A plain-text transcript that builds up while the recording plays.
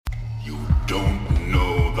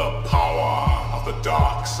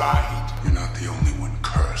sight. You're not the only one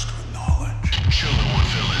cursed with knowledge. Chillin' with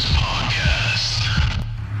Villains Podcast.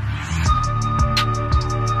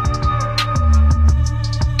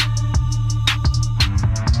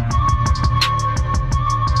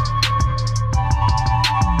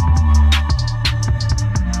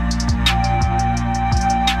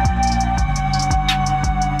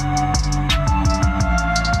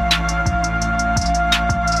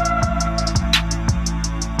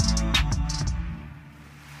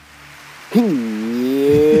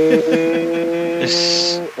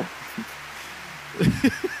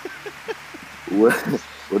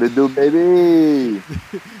 What it do, baby?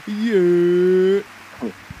 Yeah.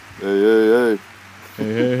 Hey.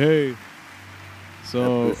 Hey.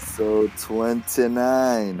 So episode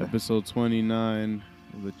 29. episode 29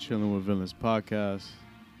 of the Chillin' with Villains podcast.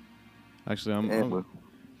 Actually, I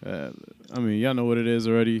mean, y'all know what it is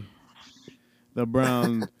already. The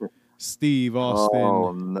Brown Steve Austin.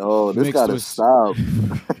 Oh no, this mixed gotta with- stop.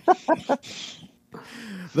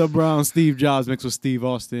 The Brown Steve Jobs mixed with Steve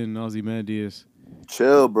Austin, Ozymandias.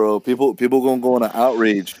 Chill, bro. People gonna go on an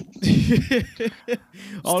outrage.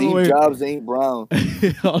 All the Steve way, Jobs ain't brown.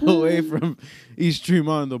 all the way from East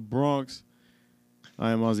Tremont in the Bronx.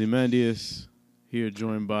 I am Ozymandias, here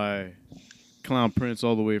joined by Clown Prince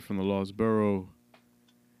all the way from the Lost Borough,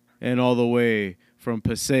 and all the way from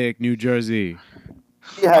Passaic, New Jersey.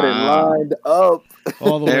 He had it Wow. lined up.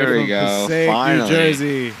 All the There way we from go, Passaic, finally. New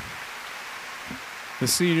Jersey. The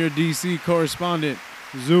senior DC correspondent,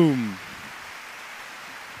 Zoom,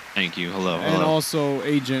 Thank you. Hello. and also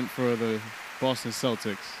agent for the Boston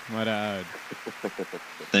Celtics, might I add.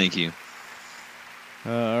 Thank you.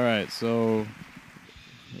 All right, so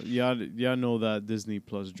y'all know that Disney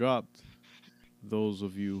Plus dropped. Those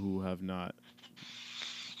of you who have not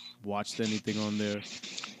watched anything on there,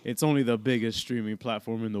 it's only the biggest streaming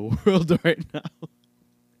platform in the world right now,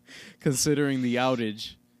 considering the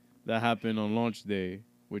outage that happened on launch day,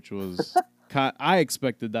 which was I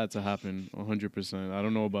expected that to happen 100%. I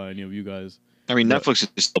don't know about any of you guys. I mean, Yeah. Netflix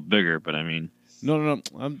is still bigger, but I mean, No.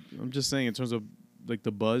 I'm just saying in terms of like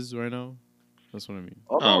the buzz right now. That's what I mean.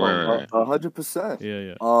 right. 100%.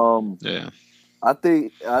 Yeah. yeah. I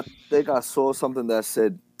think I saw something that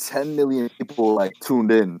said 10 million people like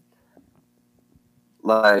tuned in.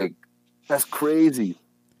 Like, that's crazy.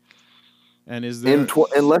 And is there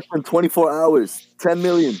In less than 24 hours, 10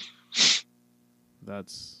 million.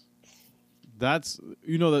 That's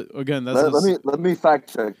you know that again. That's Let me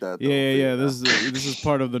fact check that. though. yeah. This is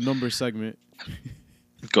part of the number segment.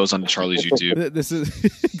 It goes on to Charlie's YouTube. This is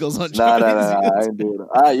goes on. Nah, Charlie's I ain't doing it.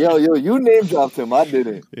 All right, yo, you name dropped him. I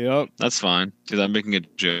didn't. Yep. That's fine, because I'm making a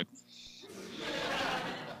joke.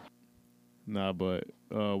 Nah, but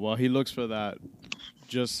while he looks for that,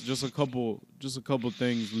 just a couple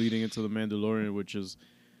things leading into the Mandalorian, which is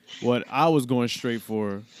what I was going straight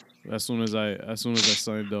for as soon as I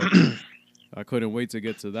signed up. I couldn't wait to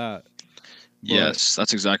get to that. Yes,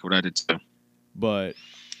 that's exactly what I did too. But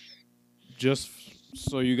just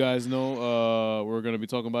so you guys know, we're gonna be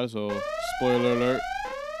talking about it. So spoiler alert.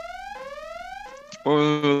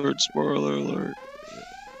 Spoiler alert.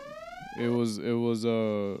 It was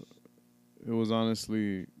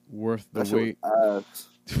honestly worth the That shit wait. was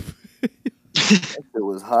ass. That shit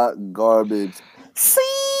was hot garbage. Seek.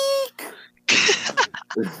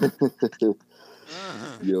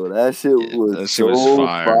 Yo, that shit was that shit so was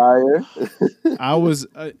fire. I was,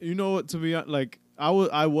 you know what? To be honest, like I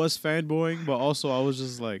was fanboying, but also I was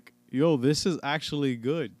just like, yo, this is actually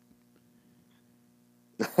good.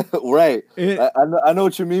 Right. It- I know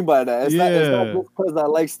what you mean by that. It's not Yeah. just because I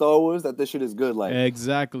like Star Wars that this shit is good. Like,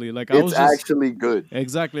 Exactly. Like I was it's just, actually good.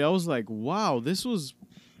 exactly. I was like, wow, this was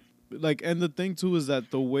like, and the thing too is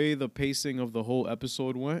that the way the pacing of the whole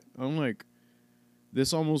episode went, I'm like,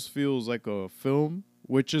 this almost feels like a film,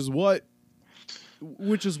 which is what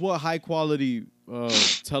high quality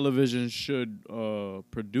television should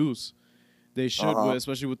produce. They should,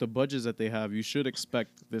 especially with the budgets that they have. You should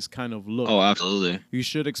expect this kind of look. Oh, absolutely. You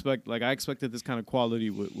should expect, like, I expected this kind of quality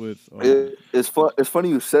with It's funny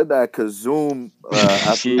you said that because Zoom.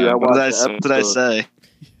 After Yeah, I what watched the did I episode,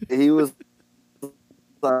 say? He was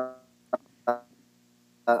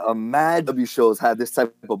a mad W shows had this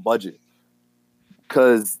type of budget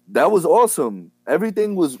because that was awesome.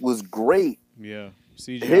 Everything was great. yeah,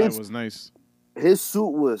 CGI His- was nice. His suit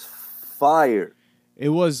was fire. It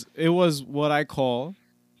was what I call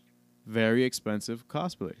very expensive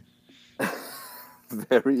cosplay.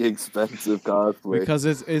 Very expensive cosplay. Because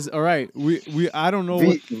it's all right. We I don't know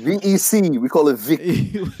VEC, we call it Vic.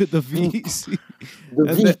 what the VEC. The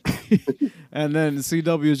And Vic. And then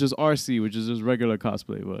CW is just RC, which is just regular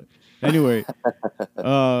cosplay. But anyway,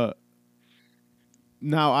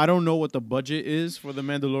 now I don't know what the budget is for the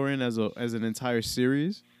Mandalorian as an entire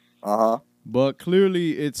series, but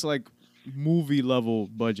clearly it's like movie level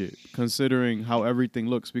budget considering how everything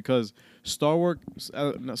looks, because Star Wars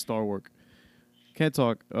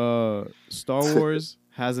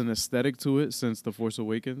has an aesthetic to it since The Force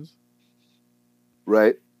Awakens.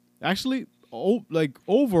 Right. Actually,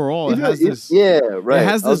 overall, Even it has if- this. Yeah, right. It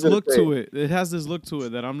has I was this gonna look say. to it. It has this look to it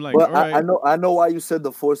that I'm like, Well, all right. I know why you said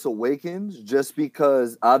The Force Awakens, just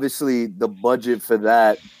because obviously the budget for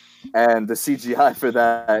that and the CGI for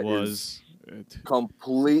that is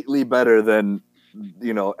completely better than,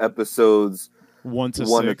 you know, episodes 1 to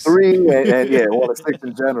 1 6. to 3 and yeah, 1 to 6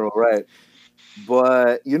 in general, right?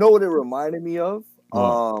 But you know what it reminded me of?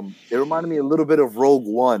 What? It reminded me a little bit of Rogue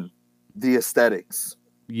One, the aesthetics.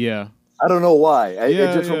 Yeah. I don't know why. It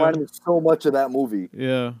Yeah, just yeah. reminded me so much of that movie.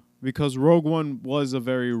 Yeah. Because Rogue One was a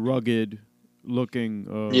very rugged looking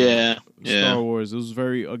Star Wars. It was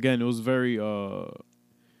very it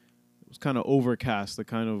was kind of overcast, the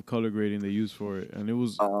kind of color grading they used for it. And I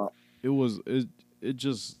was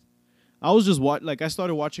just I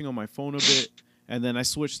started watching on my phone a bit, and then I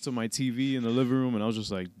switched to my TV in the living room, and I was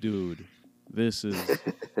just like, dude, this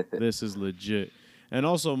is legit. And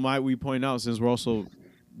also, we point out, since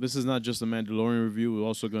this is not just a Mandalorian review, we're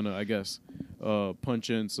also gonna, I guess, punch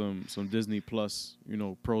in some Disney Plus, you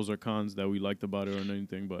know, pros or cons that we liked about it or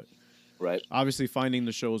anything. But right, obviously finding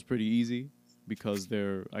the show is pretty easy because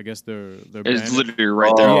they're It's banner. literally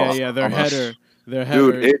right there. Yeah, their header.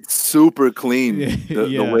 Dude, it's super clean.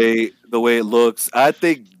 The way it looks. I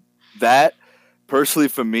think that personally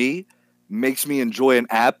for me makes me enjoy an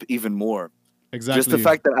app even more. Exactly. Just the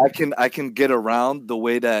fact that I can get around the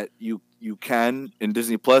way that you can in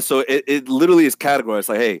Disney Plus. So it literally is categorized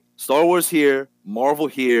like, hey, Star Wars here, Marvel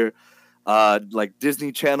here, like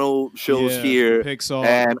Disney Channel shows here, Pixar,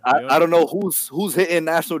 and I don't know who's hitting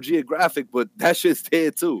National Geographic, but that shit's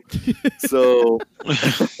here too. So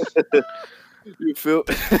you feel,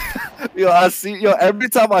 I see, every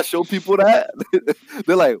time I show people that,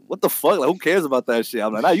 they're like, "What the fuck? Like, who cares about that shit?"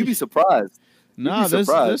 I'm like, "Nah, you'd be surprised." Nah,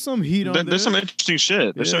 there's some heat on there. There's some interesting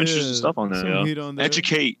shit. There's some interesting stuff on there. Some heat on there.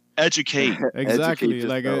 Educate. Exactly. Educate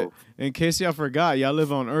Like, yourself. in case y'all forgot, y'all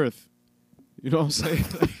live on Earth. You know what I'm saying?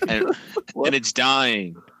 and it's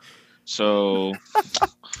dying. So,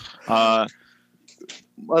 my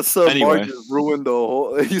son anyway. Mark just ruined the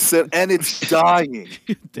whole. He said, "And it's dying.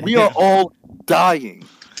 We Damn. are all dying."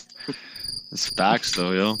 it's facts,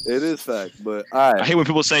 though, yo. It is fact, but all I right. hate when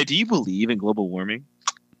people say, "Do you believe in global warming?"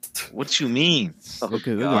 What you mean? Okay, God. look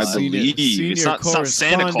at I believe. It's not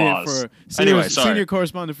Santa Claus. Anyway, sorry. Senior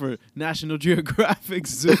correspondent for National Geographic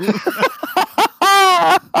Zoo.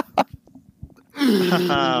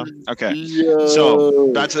 Okay. Yo.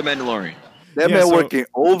 So back to the Mandalorian. That Yeah, man so- working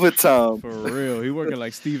overtime. For real, he working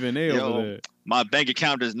like Stephen A. Yo. over there. My bank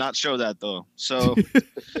account does not show that though. So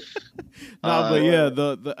Nah, but yeah,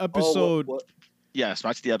 the episode. what? yes,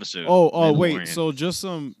 back to the episode. Oh, wait. Mandalorian. So just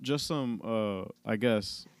some I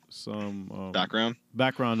guess some background.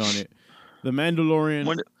 background on it. The Mandalorian.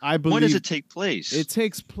 When- I believe When does it take place? it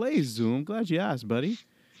takes place. Zoom. I'm glad you asked, buddy.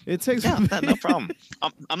 It takes. yeah, no problem.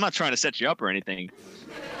 I'm not trying to set you up or anything.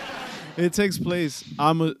 It takes place.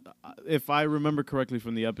 If I remember correctly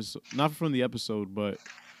from the episode, not from the episode, but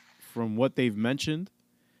from what they've mentioned,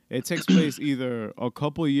 it takes place either a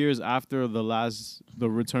couple years after the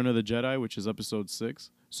Return of the Jedi, which is episode 6.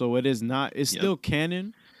 So it is not. It's Yep. still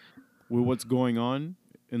canon with what's going on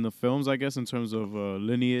in the films, I guess, in terms of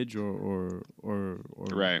lineage or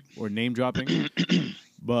Right. or name dropping.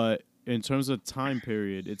 But in terms of time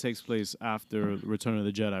period, it takes place after Return of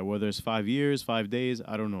the Jedi. Whether it's 5 years, 5 days,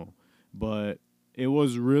 I don't know. But it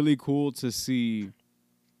was really cool to see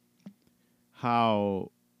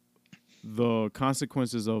how the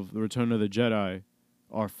consequences of the Return of the Jedi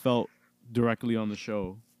are felt directly on the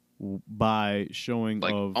show by showing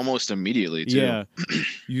Like of almost immediately too. yeah,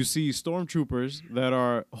 you see stormtroopers that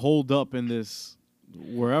are holed up in this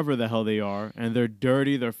wherever the hell they are, and they're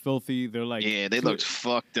dirty, they're filthy, they're like Yeah, they looked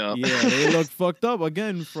fucked up. yeah, they look fucked up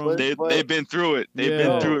again from They've been through it. They've Yeah.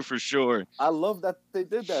 been through it for sure. I love that they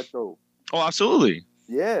did that though. Oh, absolutely.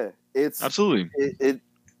 Yeah, it's Absolutely. it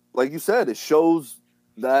like you said, it shows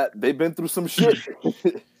that they've been through some shit.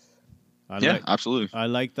 Yeah, absolutely. I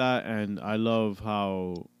like that, and I love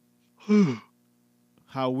how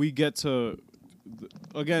we get to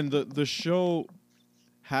again the show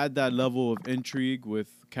had that level of intrigue with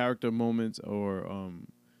character moments or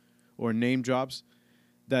name drops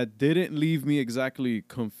that didn't leave me exactly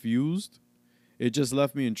confused. it just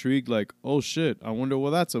left me intrigued. Like, oh shit, I wonder what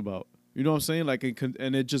that's about. You know what I'm saying? Like,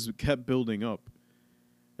 and it just kept building up,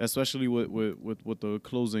 especially with what the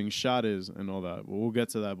closing shot is and all that. But we'll get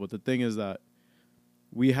to that. But the thing is that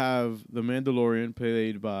we have the Mandalorian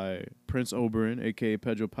played by Prince Oberyn, aka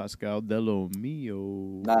Pedro Pascal Delo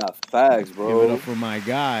Mio. Nah, facts, bro. Give it up for my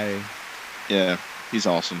guy. Yeah, he's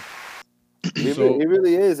awesome. He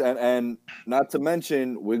really is, and not to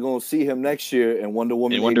mention we're gonna see him next year in Wonder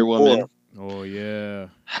Woman. In Wonder Woman. Oh yeah.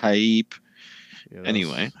 Hype. Yeah,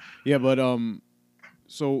 anyway. Yeah, but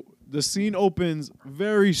so the scene opens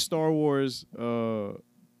very Star Wars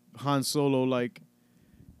Han Solo like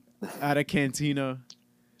at a cantina.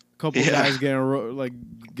 Couple guys getting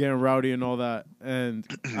rowdy and all that. And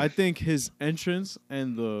I think his entrance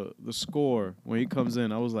and the score when he comes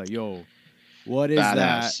in, I was like, yo, what is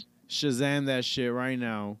that? Shazam that shit right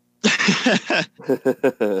now.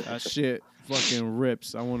 That shit fucking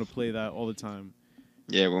rips. I want to play that all the time.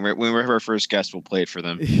 Yeah, when we have our first guest, we'll play it for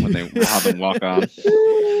them when they have them walk on.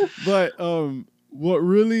 But what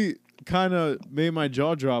really kind of made my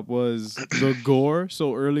jaw drop was the gore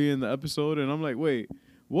so early in the episode, and I'm like, wait,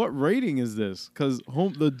 what rating is this? Because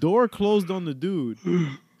the door closed on the dude.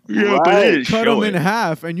 Yeah, right. but they Cut him in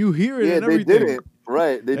half, and you hear it and everything. They did it.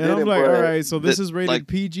 Right, they did it. And I'm like, all right, so this is rated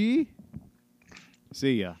PG?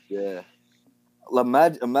 See ya. Yeah.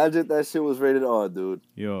 Imagine that shit was rated R, dude.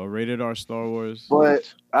 Yo, rated R Star Wars.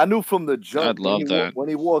 But I knew from the jump I'd love that. when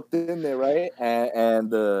he walked in there, right? And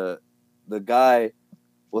the guy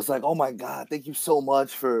was like, "Oh my god, thank you so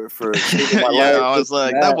much for saving my life." Yeah, I was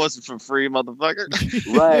like, that wasn't for free, motherfucker.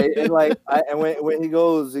 Right, and like, when he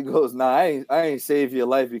goes, "Nah, I ain't save your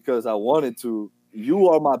life because I wanted to. You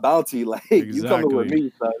are my bounty. Like, you coming with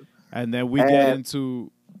me, son." And then we get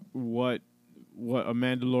into what a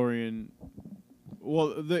Mandalorian.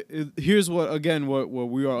 Well, here's what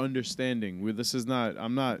we are understanding.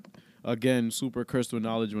 I'm not again super cursed with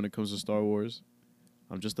knowledge when it comes to Star Wars.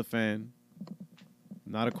 I'm just a fan,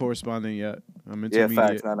 not a correspondent yet. I'm intermediate. Yeah,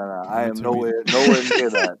 facts. No. I am nowhere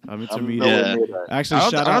near that. I'm intermediate. Actually,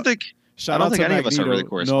 I don't think any of us are really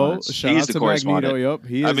correspondents. No, shout out to Magneto. Yup,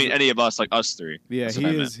 he is. I mean, any of us, like us three. Yeah,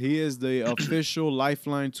 he is the official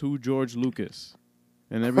lifeline to George Lucas.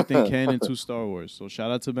 And everything canon to Star Wars. So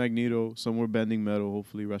shout out to Magneto, somewhere bending metal,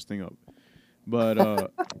 hopefully resting up.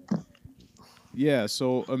 But yeah,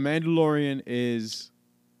 so a Mandalorian is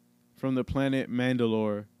from the planet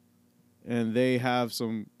Mandalore, and they have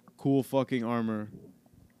some cool fucking armor.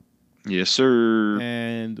 Yes, sir.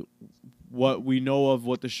 And what we know of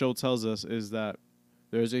what the show tells us is that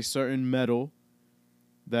there's a certain metal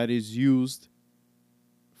that is used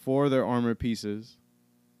for their armor pieces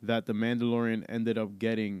that the Mandalorian ended up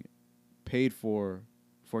getting paid for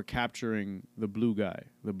capturing the blue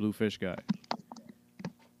fish guy.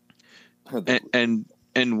 And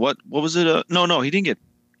what was it? No, he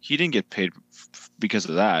didn't get paid because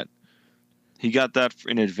of that. He got that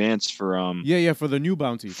in advance for for the new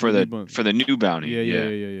bounty for the new bounty.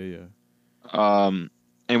 Yeah.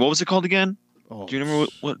 And what was it called again? Oh, do you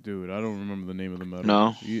remember what? Dude, I don't remember the name of the metal.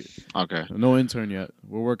 No. Okay. No intern yet.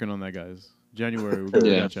 We're working on that, guys. January, we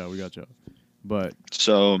got y'all. But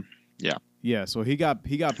so so he got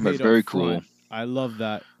paid up very front. cool. I love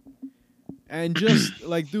that. And just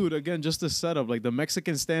like, dude, again, just the setup, like the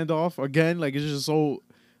Mexican standoff again, like it's just so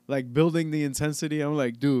like building the intensity. I'm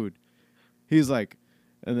like, dude, he's like,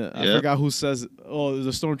 and then I forgot who says. Oh,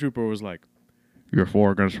 the stormtrooper was like, "You're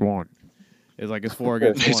 4 against 1." It's like it's 4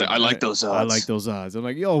 against 1. He's like, I like those odds. I like those odds. I'm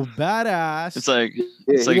like, yo, badass. It's like,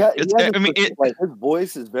 like his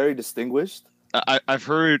voice is very distinguished. I've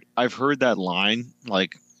heard that line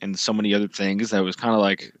like in so many other things that was kind of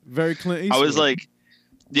like very Clint Eastwood. I was like,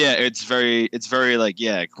 yeah, it's very like,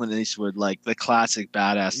 yeah, Clint Eastwood, like the classic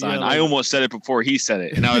badass line. Like, I almost said it before he said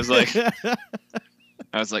it, and I was like,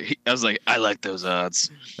 I like those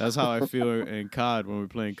odds. That's how I feel in COD when we're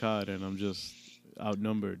playing COD, and I'm just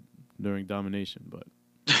outnumbered during domination, but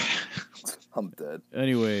I'm dead.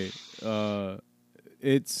 Anyway,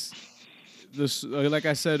 it's this. Like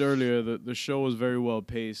I said earlier, the show was very well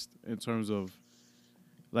paced in terms of,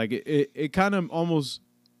 like it kind of almost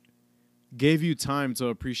gave you time to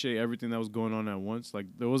appreciate everything that was going on at once. Like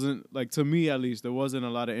there wasn't, like to me at least, there wasn't a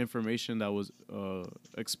lot of information that was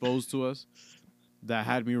exposed to us that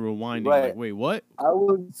had me rewinding. Right. Like, wait, what? I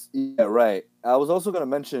was also gonna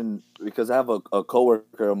mention, because I have a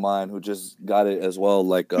coworker of mine who just got it as well,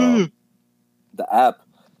 like the app,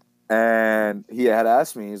 and he had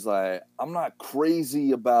asked me, he's like, I'm not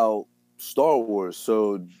crazy about Star Wars,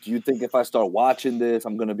 so do you think if I start watching this,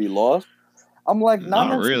 I'm gonna be lost? I'm like,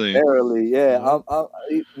 not really. necessarily. Yeah,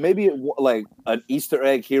 maybe like an Easter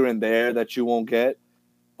egg here and there that you won't get,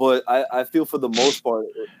 but I feel for the most part,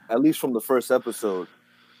 at least from the first episode,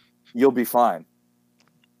 you'll be fine.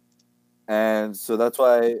 And so that's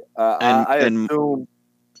why I assume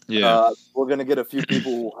we're gonna get a few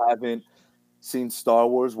people who haven't seen Star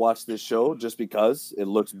Wars watch this show just because it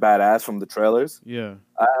looks badass from the trailers. Yeah,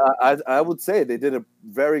 I would say they did a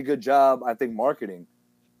very good job, I think, marketing.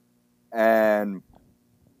 And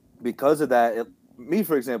because of that, me,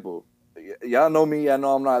 for example, y'all know me. I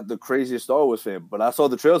know I'm not the craziest Star Wars fan, but I saw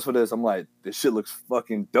the trailers for this. I'm like, this shit looks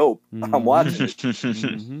fucking dope. Mm-hmm. I'm watching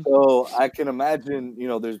it. So I can imagine,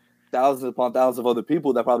 there's thousands upon thousands of other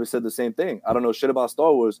people that probably said the same thing. I don't know shit about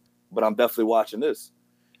Star Wars, but I'm definitely watching this.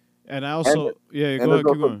 And I also, go ahead, keep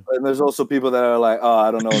going. And there's also people that are like, oh,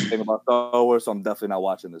 I don't know anything about Star Wars, so I'm definitely not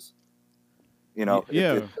watching this.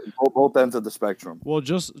 It's both ends of the spectrum. Well,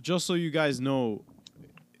 just so you guys know,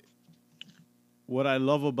 what I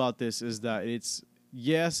love about this is that it's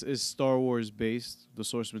Star Wars based. The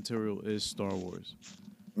source material is Star Wars,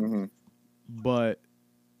 but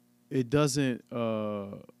it doesn't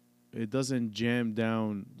jam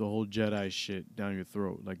down the whole Jedi shit down your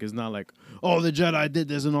throat. Like, it's not like, oh, the Jedi did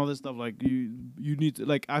this and all this stuff. Like, you need to,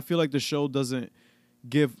 like, I feel like the show doesn't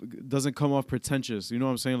come off pretentious. You know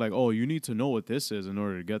what I'm saying? Like, oh, you need to know what this is in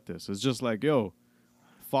order to get this. It's just like, yo,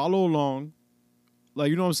 follow along. Like,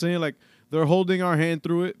 you know what I'm saying? Like, they're holding our hand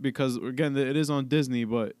through it because, again, it is on Disney,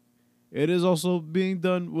 but it is also being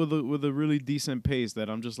done with a really decent pace that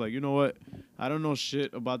I'm just like, you know what? I don't know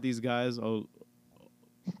shit about these guys.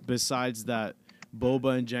 Besides that,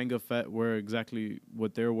 Boba and Jango Fett wear exactly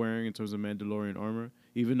what they're wearing in terms of Mandalorian armor,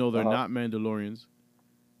 even though they're not Mandalorians.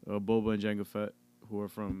 Boba and Jango Fett, who are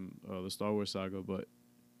from the Star Wars saga, but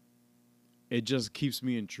it just keeps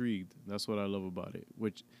me intrigued. That's what I love about it.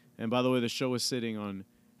 And by the way, the show is sitting on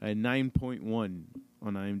a 9.1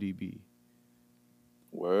 on IMDb.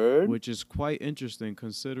 Word. Which is quite interesting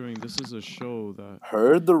considering this is a show that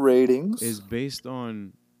heard the ratings is based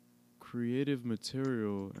on creative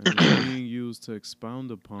material and is being used to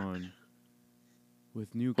expound upon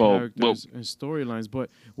with new characters and storylines. But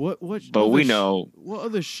what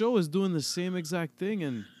other show is doing the same exact thing?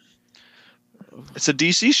 And it's a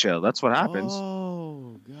DC show. That's what happens.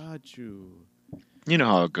 Oh, got you. You know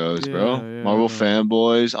how it goes, bro. Yeah, Marvel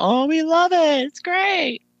fanboys. Oh, we love it. It's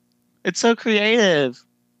great. It's so creative.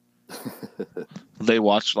 They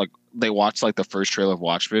watch like the first trailer of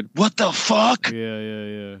Watchmen. What the fuck?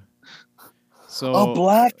 Yeah. So a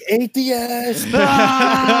black atheist.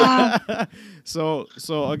 So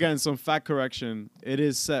again, some fact correction. It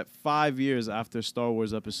is set 5 years after Star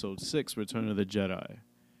Wars Episode 6, Return of the Jedi.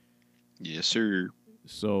 Yes, sir.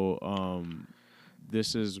 So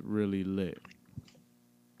this is really lit.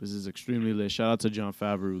 This is extremely lit. Shout out to Jon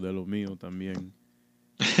Favreau, de lo mío también,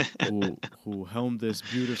 who helmed this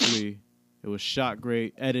beautifully. It was shot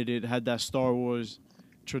great, edited, had that Star Wars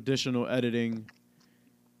traditional editing.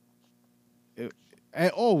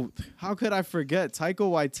 How could I forget Taika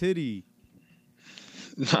Waititi?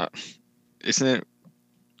 Isn't it?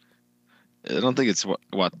 I don't think it's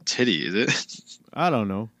Waititi, is it? I don't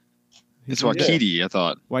know. It's Waititi, I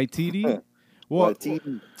thought. Waititi? Well,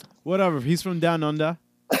 whatever. He's from Down Under.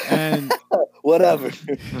 And whatever.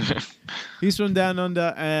 He's from Down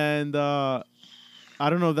Under, and I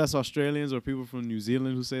don't know if that's Australians or people from New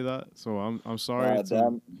Zealand who say that. So I'm sorry.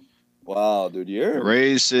 Wow, dude, you're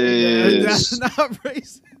racist. That's not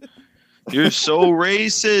racist. You're so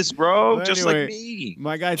racist, bro. Well, just like me.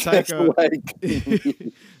 My guy Taika.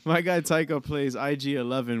 My guy Taika plays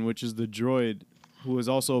IG-11, which is the droid who is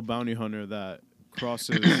also a bounty hunter that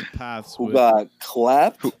crosses paths. Who got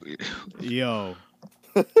clapped? Yo.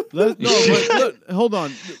 Hold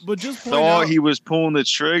on. But just point out. He was pulling the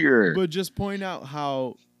trigger. But just point out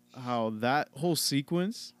how that whole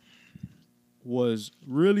sequence was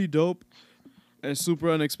really dope and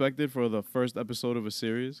super unexpected for the first episode of a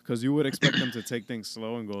series, because you would expect them to take things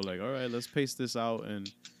slow and go like, all right, let's pace this out.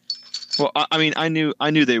 And well, I mean, I knew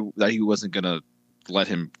that he wasn't gonna let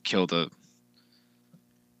him kill the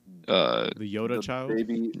Yoda child.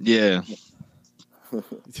 Baby. Yeah.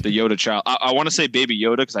 The Yoda child. I want to say Baby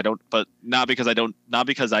Yoda because I don't, but not because I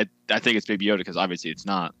think it's Baby Yoda, because obviously it's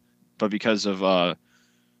not, but because of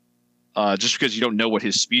just because you don't know what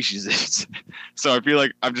his species is. So I feel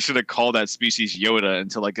like I'm just gonna call that species Yoda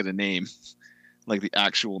until I get a name, like the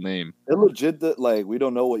actual name. They're legit that we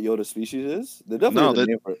don't know what Yoda species is. They're definitely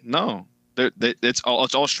name for it. No. It's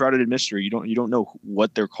all shrouded in mystery. You don't know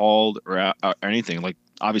what they're called or anything. Like,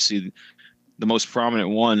 obviously, the most prominent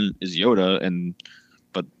one is Yoda, and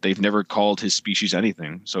but they've never called his species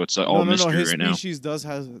anything. So it's all mystery his right now. His species does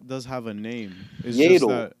have a name. It's Yaddle. just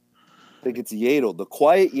that I think it's Yaddle. The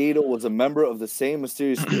quiet Yaddle was a member of the same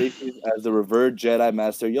mysterious species as the revered Jedi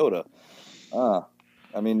Master Yoda.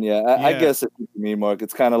 I mean, I guess it's me, Mark.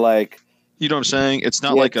 It's kind of like, you know what I'm saying? It's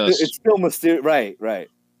not like it's still mysterious, right?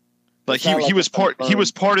 Like he was part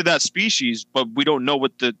of that species, but we don't know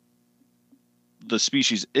what the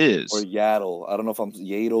species is. Or Yaddle. I don't know if I'm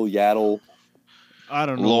Yaddle. I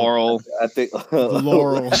don't know. Laurel. I think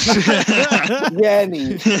Laurel.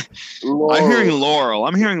 Yanny. Laurel.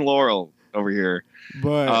 I'm hearing Laurel over here.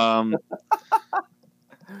 But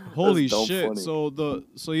holy shit! Funny.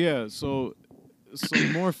 So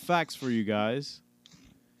some more facts for you guys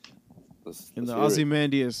in the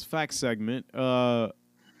Ozymandias fact segment.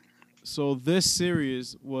 So this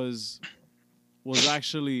series was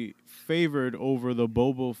actually favored over the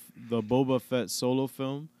Boba Fett solo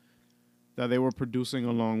film that they were producing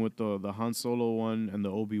along with the Han Solo one and the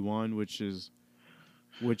Obi-Wan, which is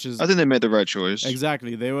I think they made the right choice.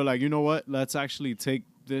 Exactly. They were like, you know what? Let's actually take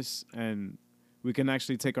this and we can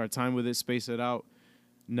actually take our time with it, space it out,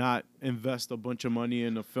 not invest a bunch of money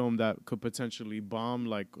in a film that could potentially bomb,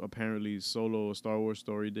 like apparently Solo, A Star Wars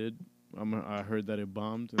Story did. I heard that it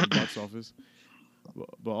bombed in the box office,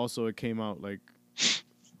 but also it came out like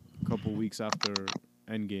a couple weeks after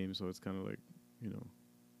Endgame, so it's kind of like, you know.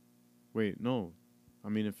 Wait, no. I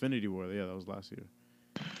mean, Infinity War. Yeah, that was last year.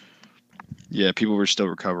 Yeah, people were still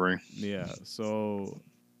recovering. Yeah, so...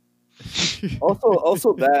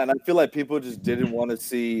 also that, and I feel like people just didn't want to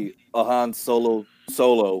see a Han Solo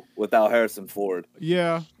without Harrison Ford.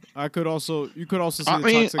 Yeah, you could also see the toxic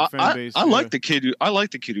fan base. I like the kid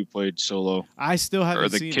who played Solo. I still haven't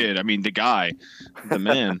seen the kid. I mean, the guy, the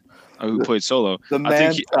man who played Solo.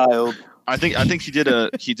 The child. I think he did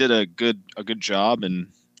a good job, and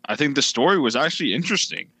I think the story was actually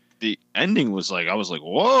interesting. The ending was like, I was like,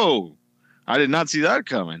 whoa, I did not see that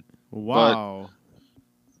coming. Wow.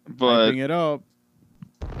 But hyping it up.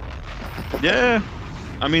 Yeah.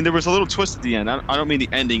 I mean, there was a little twist at the end. I don't mean the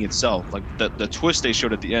ending itself. Like the twist they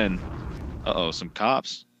showed at the end. Uh-oh, some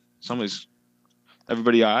cops.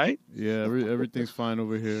 Everybody all right? Yeah, everything's fine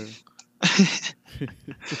over here.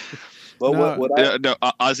 Well,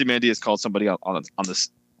 Ozymandias called somebody on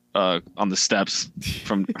the steps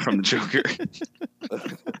from the Joker.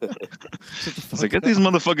 It's like, get these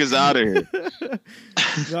motherfuckers out of here.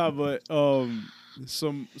 Nah, but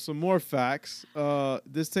some more facts.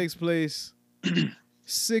 This takes place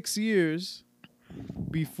 6 years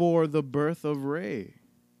before the birth of Rey.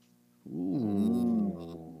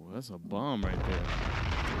 Ooh, that's a bomb right there.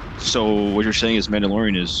 So what you're saying is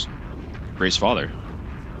Mandalorian is Rey's father?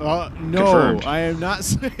 No, confirmed. I am not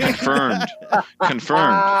saying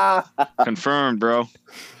Confirmed, bro.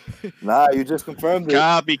 Nah, you just confirmed it.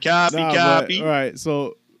 Copy. All right,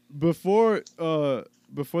 so before the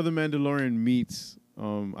Mandalorian meets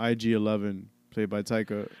IG-11, played by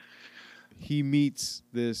Taika, he meets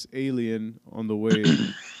this alien on the way to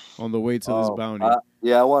this bounty.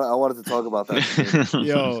 I wanted to talk about that.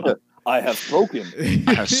 Yo, I have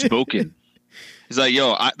spoken. He's like,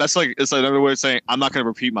 yo, it's like another way of saying I'm not going to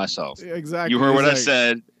repeat myself. Exactly. You heard what I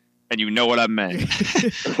said, and you know what I meant.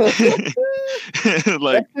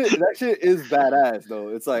 Like that shit is badass, though.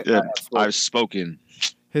 It's like, yeah, I've spoken.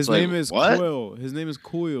 His like, name is what? Quill. His name is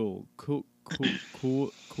Quill. Quill?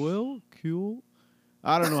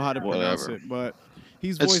 I don't know how to pronounce it, but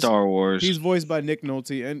it's Star Wars. He's voiced by Nick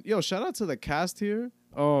Nolte, and yo, shout out to the cast here.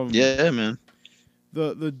 Yeah, man.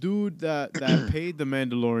 The dude that paid the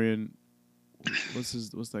Mandalorian. What's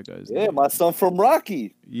that guy's name? Yeah, my son from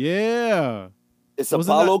Rocky. Yeah. It's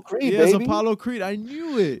Apollo Creed, baby. It's Apollo Creed. I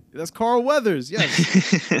knew it. That's Carl Weathers.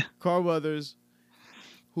 Yes. Carl Weathers,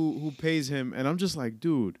 who pays him. And I'm just like,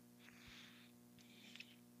 dude.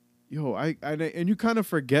 Yo, and you kind of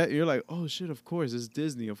forget. You're like, oh, shit, of course. It's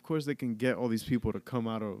Disney. Of course they can get all these people to come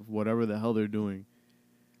out of whatever the hell they're doing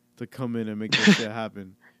to come in and make this shit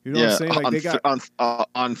happen. You know what I'm saying? Like they got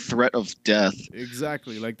on threat of death.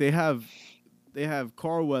 Exactly. Like they have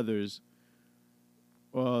Carl Weathers,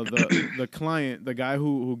 the client, the guy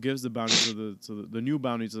who gives the bounty to the new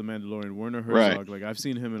bounty to the Mandalorian, Werner Herzog. Right. Like I've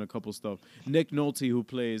seen him in a couple stuff. Nick Nolte, who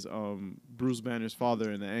plays Bruce Banner's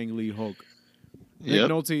father in the Ang Lee Hulk. Nick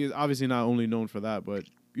Nolte is obviously not only known for that, but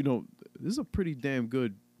you know, this is a pretty damn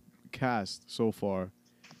good cast so far.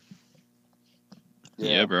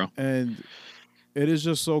 Yeah, bro. And it is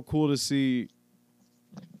just so cool to see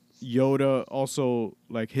Yoda also,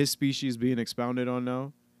 like, his species being expounded on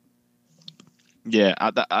now. Yeah,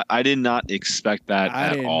 I did not expect that at all.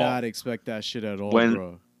 I did not expect that shit at all,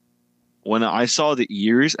 bro. when I saw the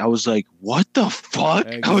ears, I was like, "What the fuck?"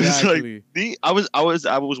 Exactly. I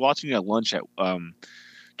was watching at lunch at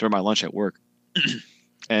during my lunch at work,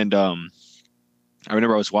 and I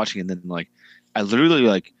remember I was watching, and then like I literally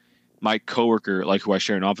like my coworker, like who I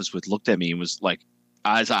share an office with, looked at me and was like,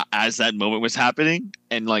 as that moment was happening,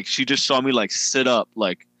 and like she just saw me like sit up,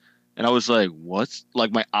 like, and I was like, "What?"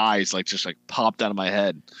 Like my eyes like just like popped out of my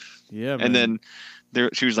head. Yeah, man. And then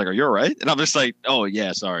she was like, "Are you all right?" And I'm just like, "Oh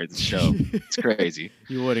yeah, sorry, the show. It's crazy."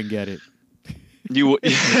 You wouldn't get it. You.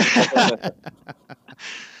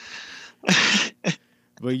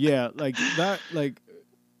 But yeah, like that, like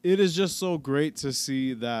it is just so great to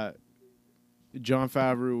see that Jon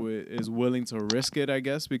Favreau is willing to risk it, I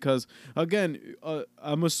guess, because again,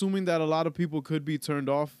 I'm assuming that a lot of people could be turned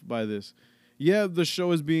off by this. Yeah, the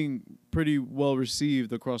show is being pretty well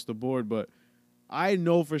received across the board, but I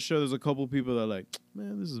know for sure there's a couple people that are like,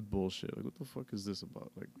 man, this is bullshit. Like, what the fuck is this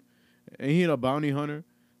about? Like, ain't he a bounty hunter?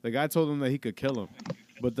 The guy told him that he could kill him,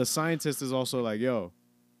 but the scientist is also like, yo,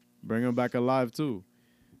 bring him back alive too.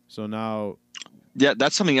 So now, yeah,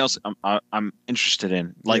 that's something else I'm interested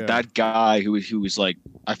in. Like that guy who was like,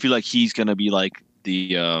 I feel like he's gonna be like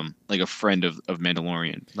the like a friend of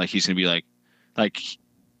Mandalorian. Like he's gonna be like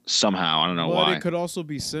somehow, I don't know why. But it could also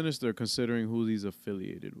be sinister considering who he's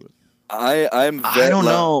affiliated with. I don't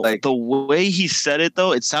know. Like the way he said it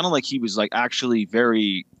though, it sounded like he was like actually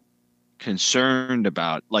very concerned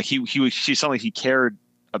about, like she sounded like he cared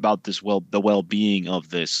about this the well-being of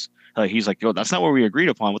this. Like he's like, yo, that's not what we agreed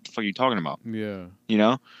upon. What the fuck are you talking about? Yeah. You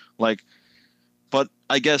know? Like, but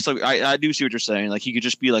I guess like I do see what you're saying. Like he could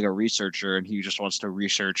just be like a researcher and he just wants to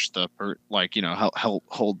research like, you know, how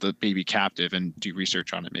hold the baby captive and do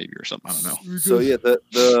research on it maybe or something. I don't know. So yeah,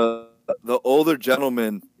 the older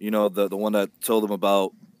gentleman, you know, the one that told him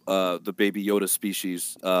about the baby Yoda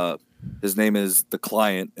species, his name is the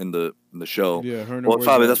client in the show. Yeah, that's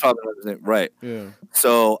probably his name, right? Yeah.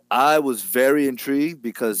 So I was very intrigued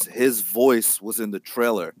because his voice was in the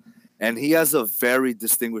trailer, and he has a very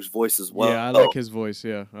distinguished voice as well. Yeah, I like his voice.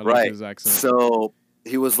 Yeah, I like his accent. So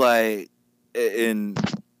he was like, in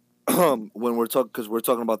when we're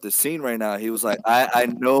talking about this scene right now, he was like, I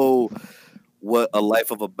know what a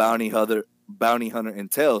life of a bounty hunter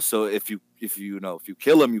entails. So if you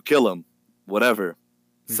kill him, you kill him, whatever.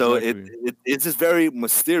 So it's just very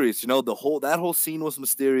mysterious, you know. That whole scene was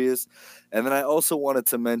mysterious, and then I also wanted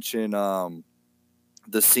to mention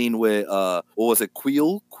the scene with what was it,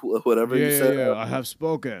 Queel, whatever you said. Yeah, I have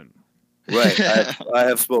spoken. Right, I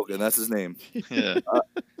have spoken. That's his name. Yeah,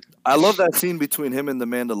 I love that scene between him and the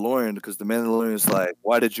Mandalorian because the Mandalorian is like,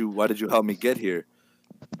 why did you help me get here?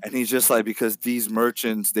 And he's just like, because these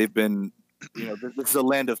merchants, they've been, you know, this is a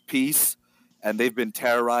land of peace. And they've been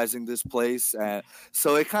terrorizing this place. And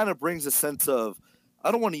so it kind of brings a sense of,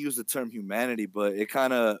 I don't want to use the term humanity, but it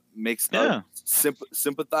kind of makes us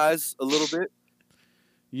sympathize a little bit.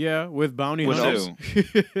 Yeah, with bounty hunters.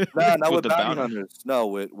 Not with bounty hunters. No,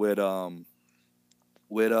 with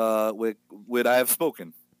I have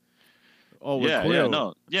spoken. Oh,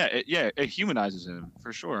 it humanizes him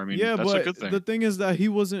for sure. I mean, that's a good thing. The thing is that he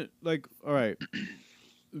wasn't like, all right.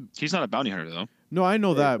 He's not a bounty hunter though. No, I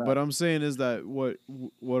know that, but I'm saying is that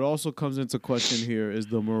what also comes into question here is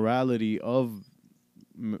the morality of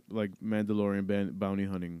like Mandalorian bounty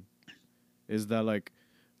hunting. Is that like,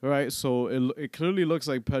 all right? So it clearly looks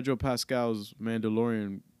like Pedro Pascal's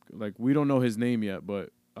Mandalorian. Like we don't know his name yet, but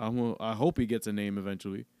I hope he gets a name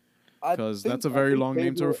eventually, because that's a very long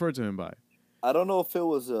name to refer to him by. I don't know if it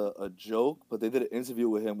was a joke, but they did an interview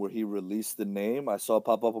with him where he released the name. I saw it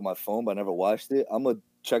pop up on my phone, but I never watched it. I'm going to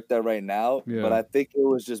check that right now. Yeah. But I think it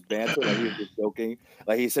was just banter. Like he was just joking.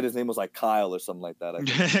 Like he said his name was like Kyle or something like that.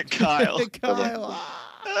 Kyle. Kyle.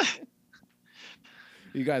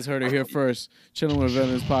 You guys heard it here first. Chilling with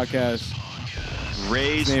Villains podcast.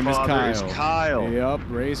 Ray's name is Kyle. Yep,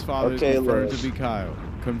 Ray's father is confirmed to be Kyle.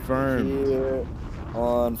 Confirmed. Here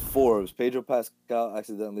on Forbes, Pedro Pascal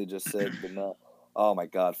accidentally just said, but no. Oh my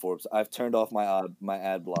God, Forbes! I've turned off my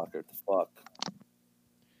ad blocker. The fuck.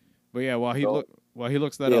 But yeah, while he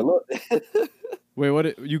looks that up. Look. Wait,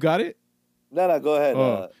 what? You got it? No, go ahead.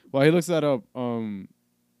 While he looks that up,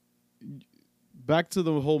 back to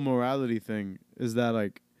the whole morality thing is that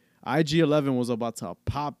like IG-11 was about to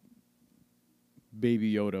pop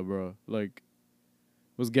Baby Yoda, bro. Like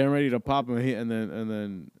was getting ready to pop him, and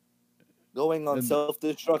then going on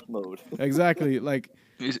self-destruct mode. Exactly, like.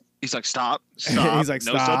 He's like, stop. He's like,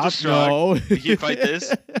 no stop. Self-destruct. No. We can fight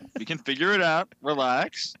this. We can figure it out.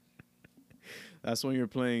 Relax. That's when you're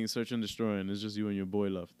playing Search and Destroy, and it's just you and your boy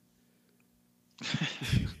left.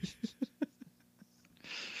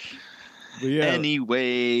 But yeah.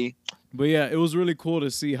 Anyway. But yeah, it was really cool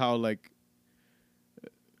to see how like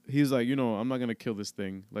he's like, I'm not gonna kill this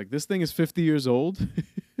thing. Like this thing is 50 years old.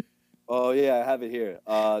 Oh yeah, I have it here.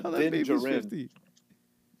 Din Djarin. 50?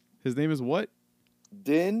 His name is what?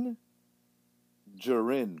 Din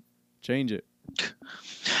Djarin. Change it.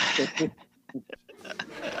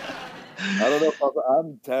 I don't know if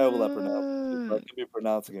I'm terrible at pronouncing it. I could be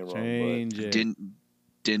pronouncing it wrong. Change it.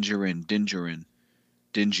 Dingerin.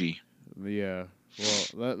 Dingy. Yeah.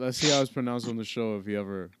 Well, let's see how it's pronounced on the show if he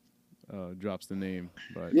ever drops the name.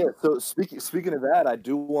 But yeah. So speaking of that, I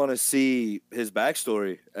do want to see his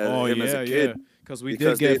backstory as a kid. Because we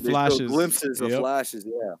did get flashes, they glimpses of flashes.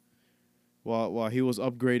 Yeah. While he was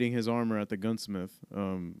upgrading his armor at the gunsmith.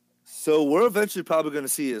 So we're eventually probably going to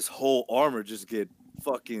see his whole armor just get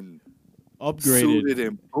fucking upgraded, suited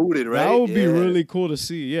and booted, right? That would be really cool to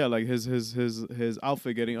see. Yeah, like his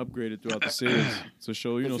outfit getting upgraded throughout the series to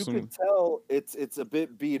show you can tell it's a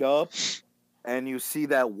bit beat up, and you see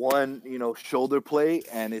that one shoulder plate,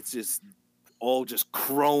 and it's just all just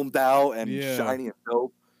chromed out and shiny and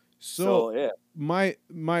dope. So yeah, my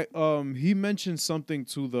he mentioned something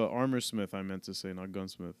to the armor smith. I meant to say, not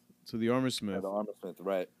gunsmith, to the armor smith. Yeah, the armor smith,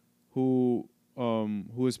 right? Who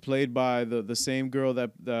is played by the same girl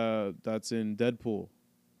that's in Deadpool,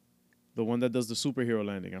 the one that does the superhero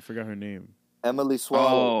landing. I forgot her name. Emily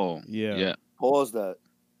Swallow. Oh, yeah. Pause that.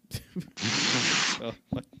 Oh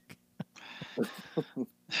my God.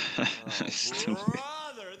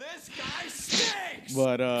 Brother, this guy stinks.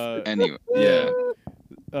 But anyway, yeah.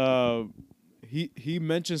 He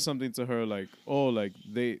mentioned something to her like, oh, like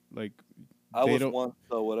they like. I was once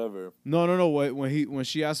so whatever. No. When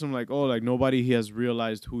she asked him like, oh, like nobody has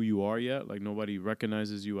realized who you are yet. Like nobody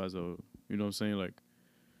recognizes you as a, you know what I'm saying? Like,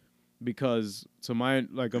 because to my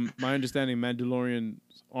understanding,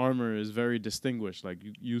 Mandalorian's armor is very distinguished. Like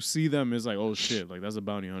you see them, it's like, oh shit, like that's a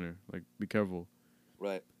bounty hunter. Like be careful.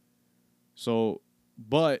 Right. So,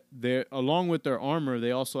 but they along with their armor,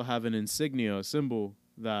 they also have an insignia, a symbol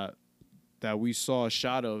that we saw a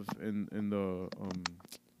shot of in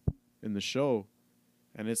the show,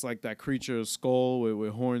 and it's like that creature's skull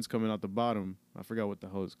with horns coming out the bottom. I forgot what the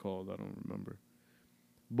hell it's called. I don't remember.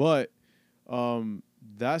 But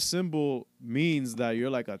that symbol means that you're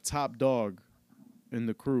like a top dog in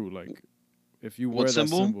the crew. Like if you wear that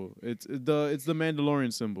symbol, it's the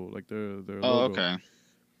Mandalorian symbol, like their logo. Oh, okay.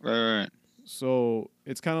 Right. So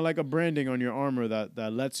it's kind of like a branding on your armor that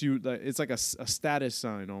lets you. It's like a status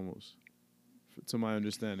sign almost, to my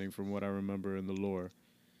understanding, from what I remember in the lore.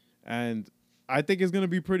 And I think it's going to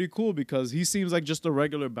be pretty cool because he seems like just a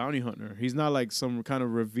regular bounty hunter. He's not like some kind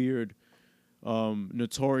of revered,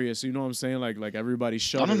 notorious, you know what I'm saying? Like everybody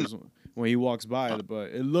shudders when he walks by.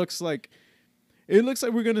 But it looks like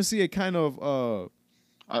we're going to see a kind of...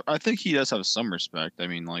 I think he does have some respect. I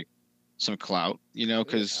mean, like, some clout,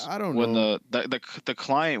 because I don't when know. the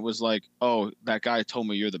client was like, oh, that guy told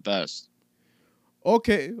me you're the best.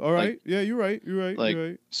 Okay, all right. Like, yeah, you're right.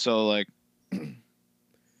 Like, so, like...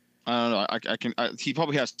 I don't know. He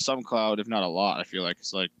probably has some clout, if not a lot. I feel like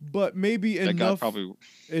it's like, but maybe enough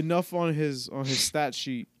on his stat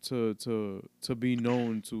sheet to be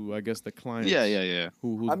known to, I guess, the clients. Yeah.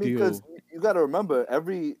 Who I mean, because you got to remember,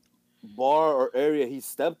 every bar or area he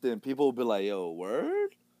stepped in, people would be like, "Yo,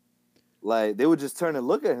 word!" Like they would just turn and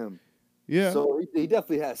look at him. Yeah. So he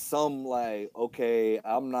definitely has some like, okay,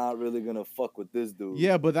 I'm not really gonna fuck with this dude.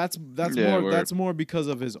 Yeah, but that's more because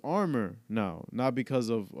of his armor now, not because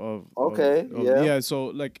of okay. Yeah. So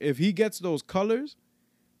like if he gets those colors,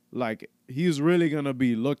 like he's really gonna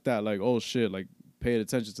be looked at like, oh shit, like pay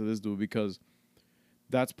attention to this dude, because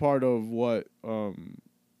that's part of what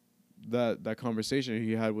that conversation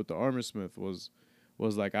he had with the armor smith was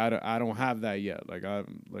like, I don't have that yet.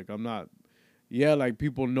 I'm not. Yeah, like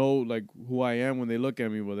people know like who I am when they look at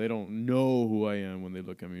me, but they don't know who I am when they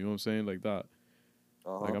look at me. You know what I'm saying? Like that.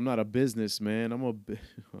 Like I'm not a businessman. I'm a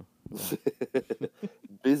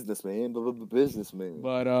businessman.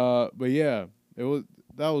 But yeah,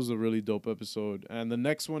 that was a really dope episode. And the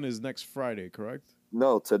next one is next Friday, correct?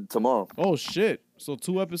 No, tomorrow. Oh shit! So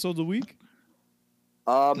 2 episodes a week?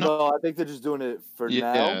 No, I think they're just doing it for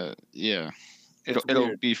now. Yeah.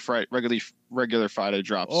 It'll be regular Friday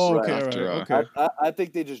drops. Oh, okay, after, okay. I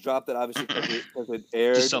think they just dropped it obviously because it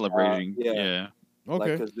aired. Just celebrating. Yeah.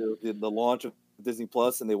 Okay. Because the launch of Disney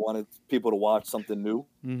Plus, and they wanted people to watch something new.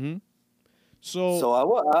 Mm-hmm. So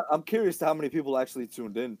I'm curious to how many people actually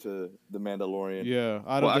tuned in to The Mandalorian. Yeah,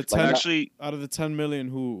 out of the 10 million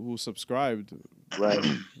who subscribed, right?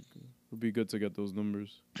 It would be good to get those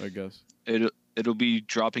numbers, I guess. It'll be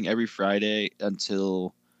dropping every Friday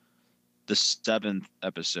until the 7th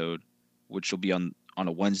episode, which will be on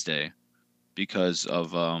a Wednesday. because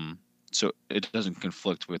of so it doesn't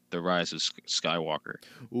conflict with the Rise of Skywalker.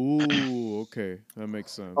 Ooh, okay, that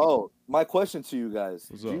makes sense. Oh, my question to you guys: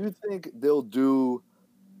 What's do up? you think they'll do,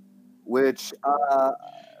 which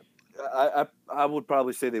I would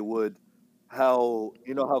probably say they would, how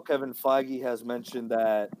Kevin Feige has mentioned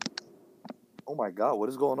that. Oh my God, what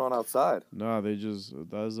is going on outside? Nah,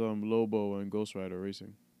 that's Lobo and Ghost Rider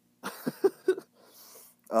racing.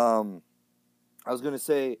 I was gonna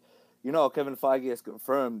say, Kevin Feige has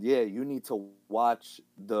confirmed. Yeah, you need to watch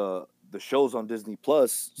the shows on Disney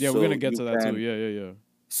Plus. Yeah, we're gonna get to that too. Yeah.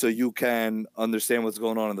 So you can understand what's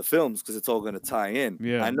going on in the films because it's all gonna tie in.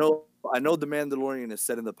 Yeah. I know The Mandalorian is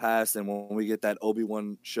set in the past, and when we get that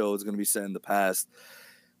Obi-Wan show, it's gonna be set in the past.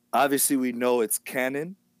 Obviously, we know it's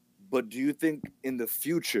canon, but do you think in the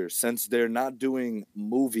future, since they're not doing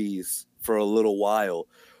movies for a little while,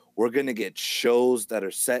 we're gonna get shows that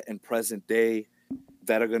are set in present day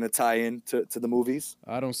that are gonna tie in to the movies?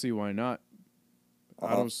 I don't see why not.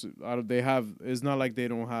 Uh-huh. They have. It's not like they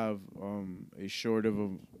don't have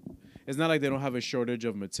It's not like they don't have a shortage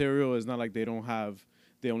of material. It's not like they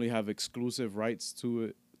only have exclusive rights to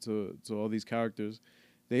it to all these characters.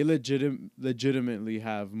 They legitimately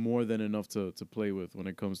have more than enough to play with when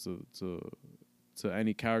it comes to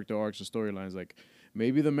any character arcs or storylines. Like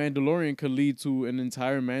maybe the Mandalorian could lead to an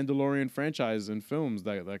entire Mandalorian franchise in films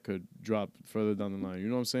that could drop further down the line. You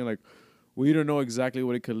know what I'm saying? Like we don't know exactly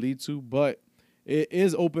what it could lead to, but it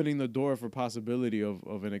is opening the door for possibility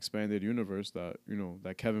of an expanded universe that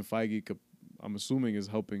that Kevin Feige could, I'm assuming, is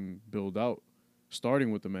helping build out, starting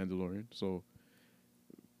with the Mandalorian. So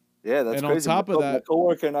yeah, that's and crazy. on top of that, my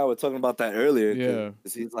coworker and I were talking about that earlier. Yeah,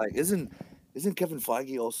 because he's like, isn't Kevin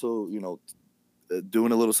Feige also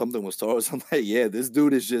doing a little something with Star Wars? I'm like, yeah, this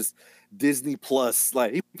dude is just Disney Plus.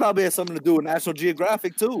 Like he probably has something to do with National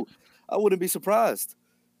Geographic too. I wouldn't be surprised.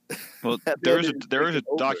 Well, there is a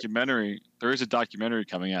documentary. There is a documentary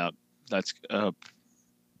coming out that's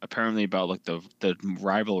apparently about like the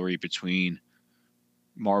rivalry between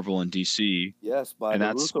Marvel and DC. Yes, and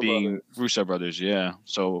that's Russo brothers. Yeah,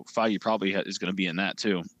 so Feige probably is going to be in that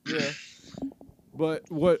too. Yeah, but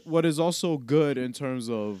what is also good in terms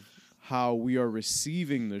of how we are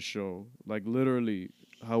receiving the show, like literally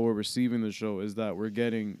how we're receiving the show, is that we're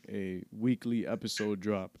getting a weekly episode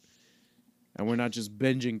drop. And we're not just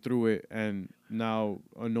binging through it and now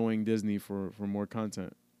annoying Disney for more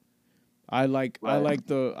content. I like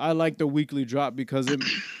the weekly drop because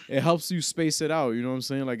it helps you space it out. You know what I'm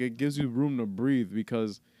saying? Like it gives you room to breathe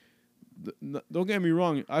because don't get me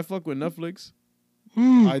wrong, I fuck with Netflix.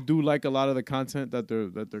 I do like a lot of the content that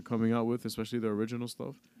they're coming out with, especially the original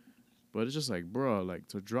stuff. But it's just like, bro, like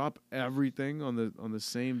to drop everything on the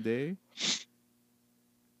same day.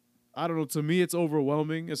 I don't know. To me, it's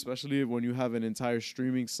overwhelming, especially when you have an entire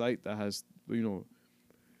streaming site that has,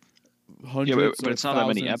 hundreds. Yeah, but it's not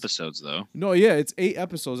thousands. that many episodes, though. No, yeah, it's 8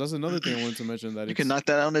 episodes. That's another thing I wanted to mention. That you can knock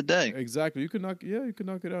that out in a day. Exactly, you can knock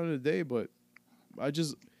it out in a day. But I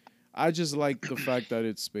just like the fact that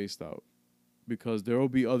it's spaced out because there will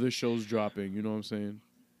be other shows dropping. You know what I'm saying?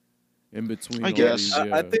 In between, I guess.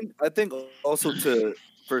 I think also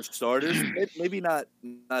for starters, maybe not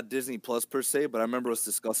Disney Plus per se, but I remember us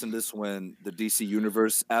discussing this when the DC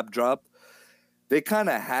Universe app dropped. They kind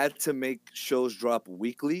of had to make shows drop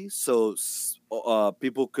weekly so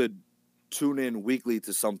people could tune in weekly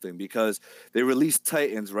to something because they released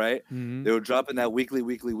Titans, right? Mm-hmm. They were dropping that weekly.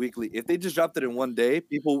 If they just dropped it in one day,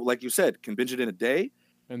 people, like you said, can binge it in a day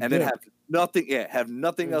and then have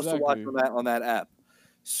nothing else to watch on that app.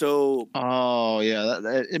 So yeah,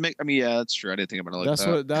 that's true. I didn't think about it like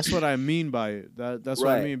that. That's what I mean by it. That's what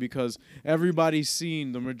I mean because everybody's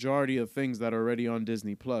seen the majority of things that are already on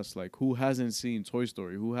Disney Plus. Like who hasn't seen Toy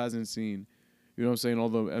Story? Who hasn't seen, you know what I'm saying, all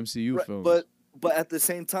the MCU films? But at the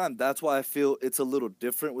same time, that's why I feel it's a little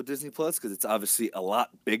different with Disney Plus because it's obviously a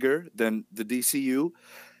lot bigger than the DCU,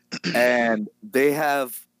 and they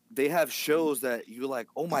have shows that you're like,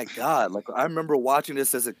 oh my God, like I remember watching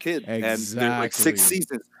this as a kid, and there's like 6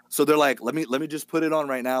 seasons. So they're like, let me just put it on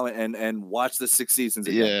right now and watch the 6 seasons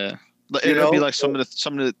again. Yeah, it'll be like some of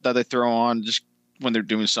that they throw on just when they're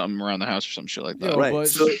doing something around the house or some shit like that. Right. But,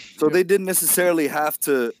 so they didn't necessarily have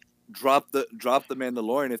to drop the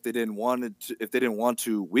Mandalorian if they didn't want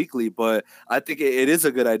to weekly, but I think it is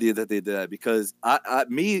a good idea that they did that because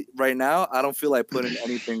me right now, I don't feel like putting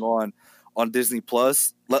anything on Disney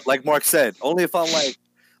Plus. Like Mark said, only if I'm like,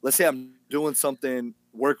 let's say I'm doing something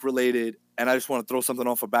work related and I just want to throw something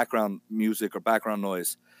on for background music or background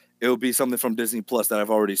noise. It would be something from Disney Plus that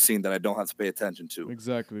I've already seen that I don't have to pay attention to.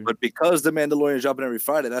 Exactly. But because The Mandalorian is dropping every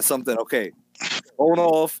Friday, that's something, okay, phone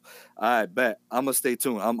off. I bet I'm going to stay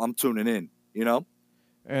tuned. I'm tuning in. you know?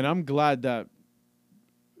 And I'm glad that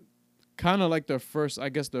kind of like their first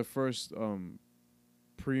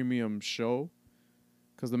premium show,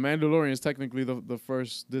 because The Mandalorian is technically the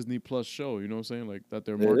first Disney Plus show, you know what I'm saying? Like that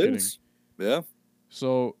they're marketing. It is. Yeah.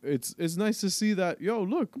 So it's nice to see that, yo,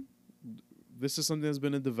 look, this is something that's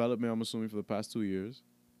been in development, I'm assuming, for the past 2 years.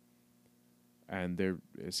 And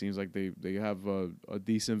it seems like they have a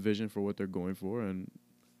decent vision for what they're going for, and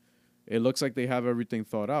it looks like they have everything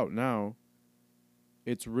thought out. Now,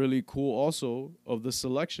 it's really cool also of the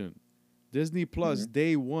selection. Disney Plus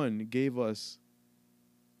day one gave us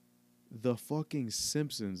the fucking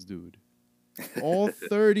Simpsons, dude. All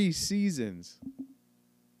 30 seasons.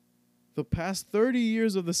 The past 30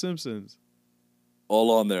 years of The Simpsons.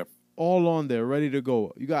 All on there. All on there, ready to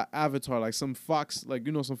go. You got Avatar, like some Fox, like,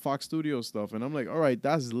 you know, some Fox Studio stuff. And I'm like, all right,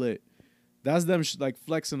 that's lit. That's them like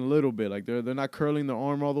flexing a little bit. Like they're not curling their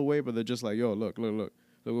arm all the way, but they're just like, yo, look what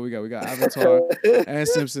we got. We got Avatar and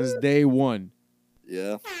Simpsons day one.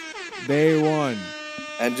 Yeah. Day one.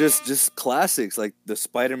 And just classics like the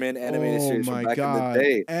Spider-Man animated series from back in the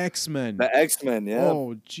day. X-Men. The X-Men, yeah.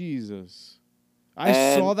 Oh, Jesus.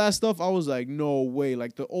 I saw that stuff. I was like, no way.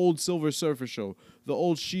 Like the old Silver Surfer show, the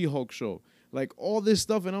old She-Hulk show, like all this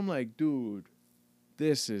stuff. And I'm like, dude,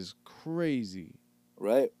 this is crazy.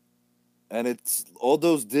 Right. And it's all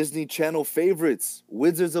those Disney Channel favorites.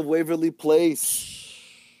 Wizards of Waverly Place.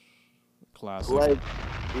 Classic. Like,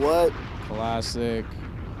 what? Classic.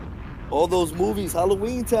 All those movies,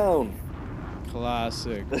 Halloween Town.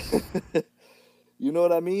 Classic. You know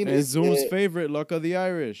what I mean? And Zoom's favorite, Luck of the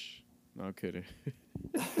Irish. No, I'm kidding.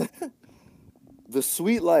 The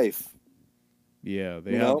Sweet Life. Yeah,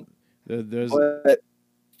 they have. There's.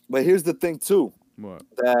 But here's the thing too. What?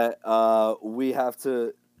 That we have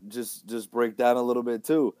to just break down a little bit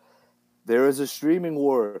too. There is a streaming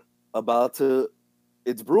war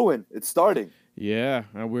it's brewing. It's starting. Yeah,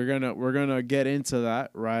 and we're gonna get into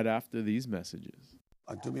that right after these messages.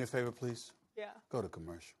 Do me a favor, please. Yeah. Go to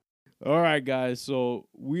commercial. All right, guys. So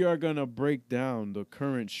we are gonna break down the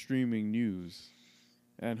current streaming news,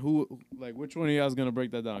 and which one of you guys gonna break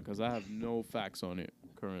that down? Because I have no facts on it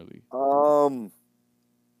currently.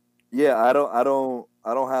 Yeah, I don't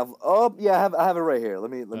have. Oh, yeah, I have it right here. Let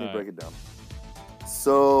me break it down.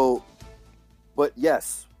 So, but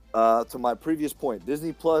yes, to my previous point,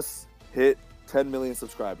 Disney Plus hit 10 million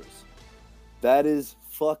subscribers. That is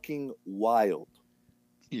fucking wild.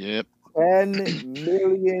 Yep. 10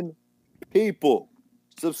 million people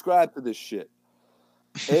subscribe to this shit.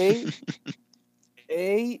 It's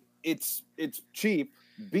cheap.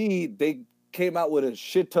 B, they came out with a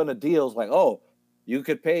shit ton of deals like, oh, you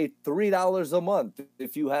could pay $3 a month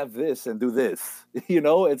if you have this and do this. You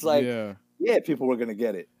know, it's like, yeah, people were gonna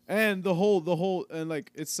get it. And the whole, and like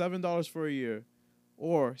it's $7 for a year,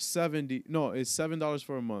 or it's $7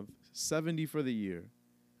 for a month, $70 for the year,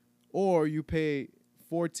 or you pay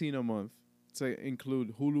 $14 a month to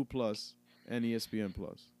include Hulu Plus and ESPN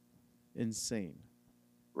Plus. Insane.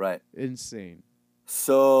 Right. Insane.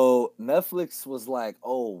 So Netflix was like,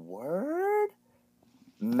 oh, word?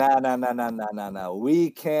 Nah. We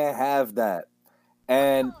can't have that.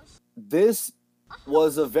 And this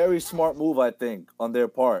was a very smart move, I think, on their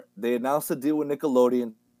part. They announced a deal with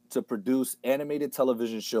Nickelodeon to produce animated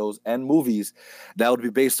television shows and movies that would be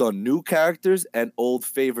based on new characters and old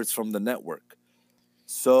favorites from the network.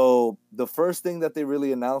 So the first thing that they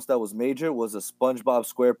really announced that was major was a SpongeBob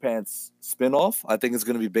SquarePants spinoff. I think it's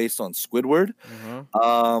going to be based on Squidward.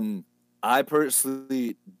 Uh-huh. I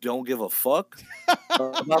personally don't give a fuck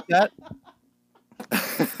about that.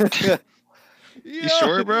 You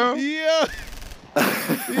sure, bro? Yeah.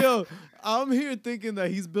 Yo, I'm here thinking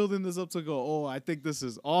that he's building this up to go, oh, I think this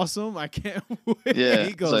is awesome. I can't wait. Yeah.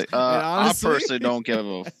 He goes, like, honestly, I personally don't give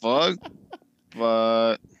a fuck,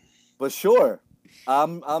 but sure.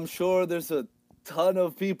 I'm sure there's a ton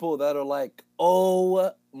of people that are like,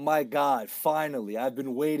 oh my God, finally. I've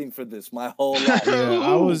been waiting for this my whole life.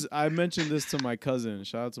 Yeah, I mentioned this to my cousin.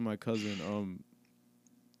 Shout out to my cousin.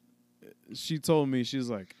 She told me, she's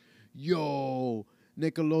like, yo,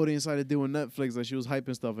 Nickelodeon started doing Netflix, like she was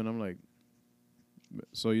hyping stuff, and I'm like,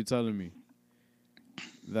 so you're telling me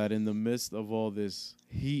that in the midst of all this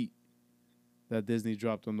heat that Disney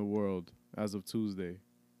dropped on the world as of Tuesday,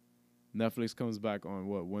 Netflix comes back on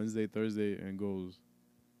Wednesday, Thursday, and goes,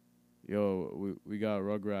 yo, we got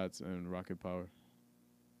Rugrats and Rocket Power.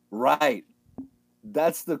 Right.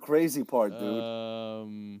 That's the crazy part,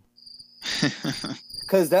 dude.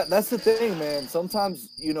 Because that's the thing, man.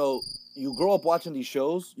 Sometimes, you grow up watching these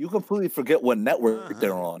shows, you completely forget what network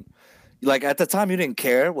they're on. Like, at the time, you didn't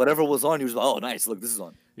care. Whatever was on, you was like, oh, nice, look, this is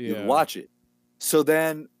on. Yeah. You'd watch it. So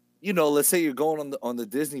then let's say you're going on the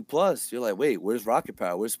Disney Plus, you're like, wait, where's Rocket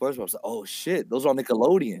Power? Where's SpongeBob? It's like, oh shit, those are on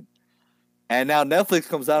Nickelodeon. And now Netflix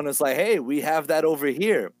comes out and it's like, hey, we have that over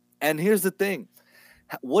here. And here's the thing.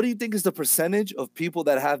 What do you think is the percentage of people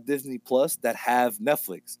that have Disney Plus that have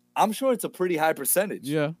Netflix? I'm sure it's a pretty high percentage.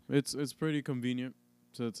 Yeah, it's pretty convenient.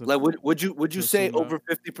 Like, would you say over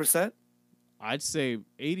 50%? I'd say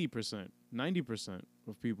 80%, 90%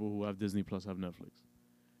 of people who have Disney Plus have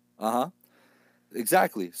Netflix.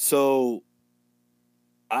 Exactly. So,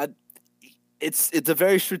 it's a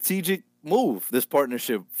very strategic move, this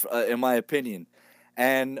partnership, in my opinion,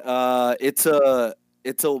 and it's the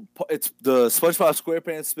SpongeBob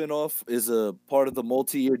SquarePants spinoff is a part of the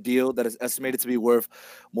multi-year deal that is estimated to be worth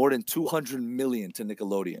more than $200 million to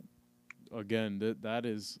Nickelodeon. Again, that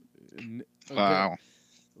is wow.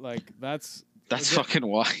 Like that's fucking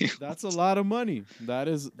wild. That's a lot of money.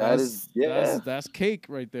 That's cake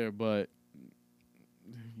right there. But,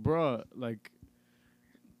 bruh, like,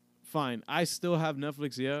 fine. I still have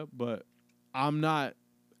Netflix, yeah, but I'm not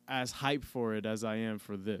as hyped for it as I am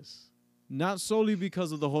for this. Not solely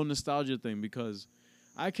because of the whole nostalgia thing, because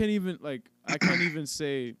I can't even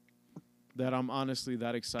say that I'm honestly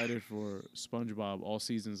that excited for SpongeBob, all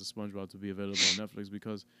seasons of SpongeBob to be available on Netflix,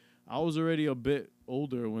 because I was already a bit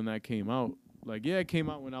older when that came out. Like, yeah, it came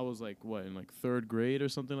out when I was like, in like 3rd grade or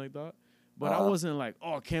something like that. But I wasn't like,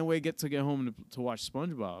 oh, can't wait to get home to watch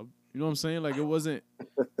SpongeBob. You know what I'm saying? Like, it wasn't.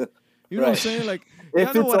 You know what I'm saying? Like,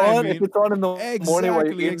 if it's on in the morning while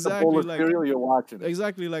you're eating the bowl of like, cereal, you're watching it.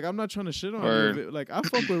 Exactly. Like, I'm not trying to shit on it. Like, I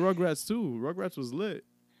fuck with Rugrats too. Rugrats was lit,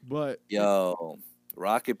 but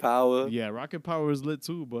Rocket Power. Yeah, Rocket Power is lit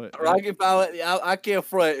too, but Rocket Power. I can't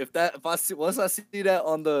front once I see that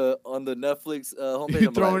on the Netflix homepage.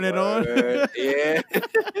 I'm throwing it on. Yeah.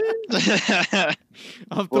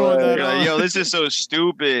 I'm throwing that on. Yo, this is so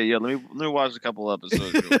stupid. Yo, let me watch a couple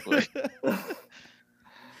episodes real quick.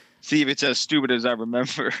 See if it's as stupid as I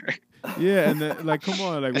remember. Yeah, and then, like, come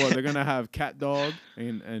on, like, what? They're gonna have Cat Dog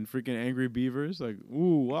and freaking Angry Beavers. Like,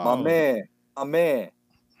 ooh, wow. My man.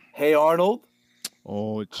 Hey Arnold.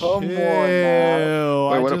 Oh, come chill. on,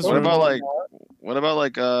 man. Wait, what about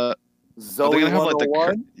like Zoe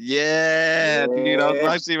 101? Yeah, dude, I was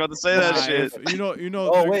actually about to say that shit. You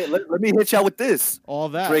know. Oh wait, let me hit y'all with this. All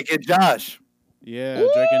that. Drake and Josh. Yeah,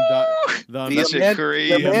 Drake and that shit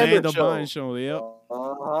crazy. The Amanda Bynes show. Yep.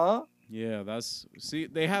 Yeah,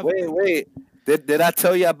 they have. Wait. Did I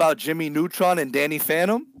tell you about Jimmy Neutron and Danny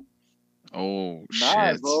Phantom? Oh,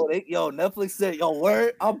 nah, shit. Bro. Netflix said, yo,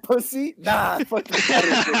 word, I'm pussy? Nah, fucking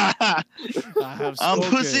I'm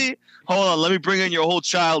pussy? Hold on, let me bring in your whole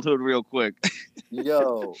childhood real quick.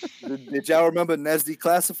 Yo, did y'all remember Nesdy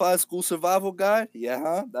Classified School Survival Guide?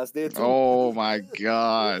 Yeah, that's there too. Oh, my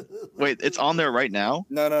God. Wait, it's on there right now?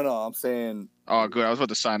 No, I'm saying... Oh, good, I was about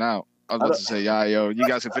to sign out. I was about to say, yeah, yo, you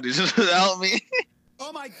guys can finish this without me.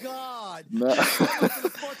 Oh my God! No.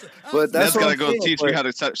 But that's gotta go teach me how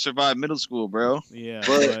to survive middle school, bro. Yeah,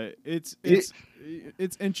 but it's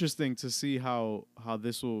interesting to see how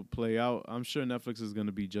this will play out. I'm sure Netflix is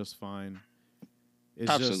gonna be just fine.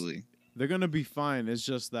 Absolutely, they're gonna be fine. It's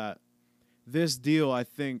just that this deal, I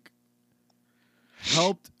think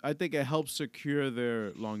it helped secure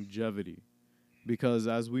their longevity. Because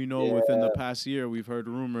as we know, within the past year, we've heard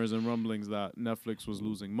rumors and rumblings that Netflix was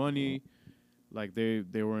losing money. Like they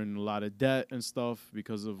were in a lot of debt and stuff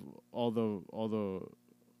because of all the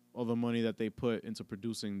money that they put into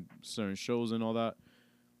producing certain shows and all that.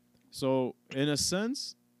 So in a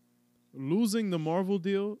sense, losing the Marvel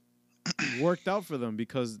deal worked out for them,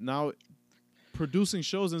 because now producing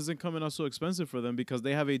shows isn't coming out so expensive for them, because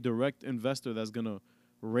they have a direct investor that's gonna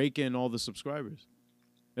rake in all the subscribers,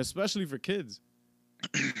 especially for kids,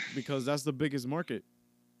 because that's the biggest market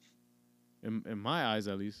in my eyes,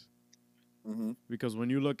 at least. Mm-hmm. Because when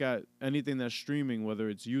you look at anything that's streaming, whether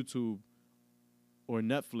it's YouTube or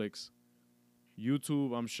Netflix,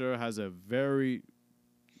 YouTube, I'm sure, has a very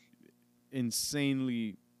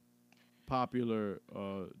insanely popular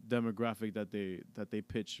demographic that they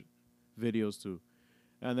pitch videos to.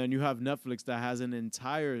 And then you have Netflix that has an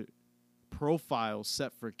entire profile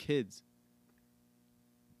set for kids.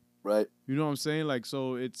 Right. You know what I'm saying? Like,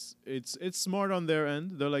 so it's smart on their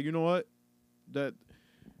end. They're like, you know what?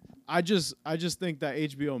 I just think that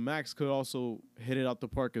HBO Max could also hit it out the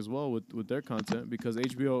park as well with their content, because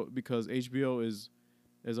HBO is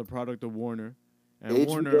a product of Warner, and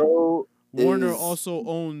Warner also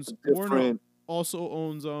owns Cartoon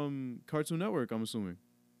Network, I'm assuming.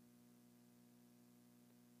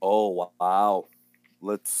 Oh wow.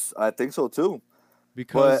 I think so too.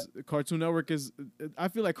 Because Cartoon Network I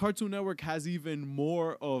feel like Cartoon Network has even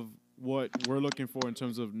more of what we're looking for in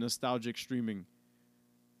terms of nostalgic streaming.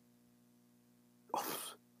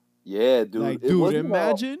 Yeah, dude. Like, dude,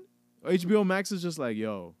 imagine HBO Max is just like,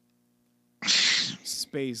 yo,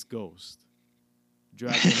 Space Ghost,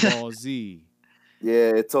 Dragon Ball Z.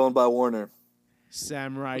 Yeah, it's owned by Warner.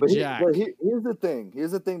 Samurai But Jack. here's the thing.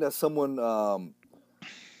 Here's the thing that someone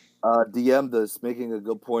DM'd us making a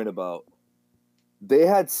good point about. They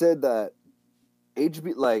had said that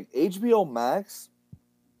HBO Max,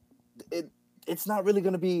 it's not really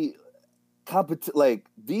going to be like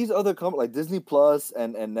these other companies like Disney Plus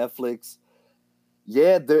and Netflix.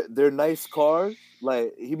 Yeah, they're nice cars.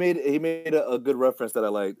 Like he made a good reference that I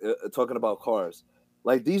like talking about cars.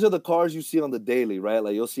 Like these are the cars you see on the daily, right?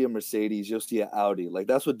 Like you'll see a Mercedes, you'll see an Audi. Like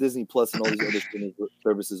that's what Disney Plus and all these other streaming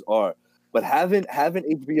services are. But having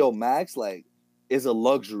HBO Max like is a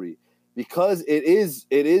luxury because it is.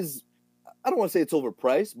 I don't want to say it's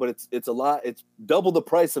overpriced, but it's a lot. It's double the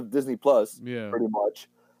price of Disney Plus, pretty much.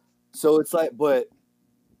 So it's like, but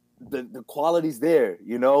the quality's there,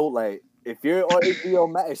 you know. Like if you're on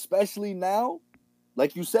HBO Max, especially now.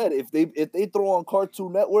 Like you said, if they throw on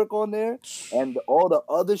Cartoon Network on there and all the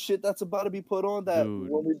other shit that's about to be put on that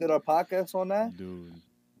when we did our podcast on that,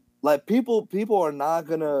 like people are not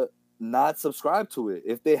gonna not subscribe to it.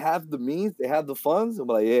 If they have the means, they have the funds, I'm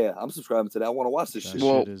like, yeah, I'm subscribing to that. I want to watch this shit.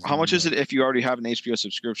 Well, how much is it if you already have an HBO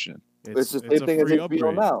subscription? It's the same thing as HBO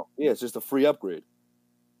upgrade. Now. Yeah, it's just a free upgrade.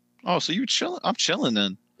 Oh, so you chilling? I'm chilling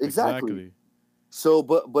then. Exactly. So,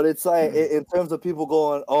 but it's like in terms of people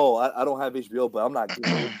going, oh, I don't have HBO, but I'm not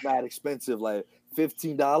getting it. It's not expensive, like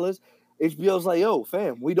 $15. HBO's like, yo,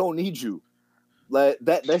 fam, we don't need you. Like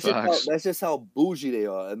that's just how bougie they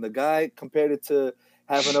are. And the guy compared it to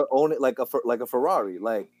having to own it like a Ferrari.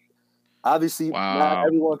 Like obviously not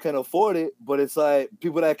everyone can afford it, but it's like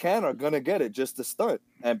people that can are gonna get it just to stunt.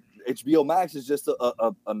 And HBO Max is just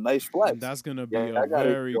a nice flex. And that's gonna be a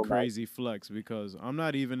very crazy flex because I'm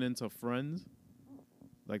not even into Friends.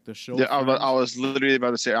 Like the show. Yeah, I was literally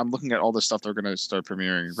about to say I'm looking at all the stuff they're gonna start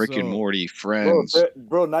premiering. Rick and Morty, Friends.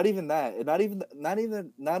 Bro, not even that.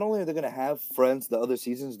 Not only are they gonna have Friends the other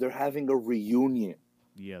seasons, they're having a reunion.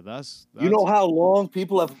 Yeah, that's you know how long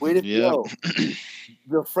people have waited. Yeah.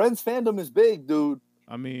 The Friends fandom is big, dude.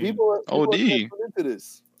 I mean, people are into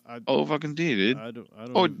this. Fucking D, dude. I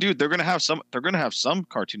don't dude, they're gonna have some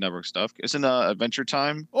Cartoon Network stuff. Isn't Adventure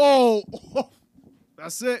Time? Oh,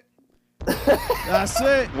 that's it. That's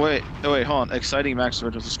it. Wait, hold on. Exciting Max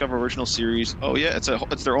Originals. Discover original series. Oh yeah,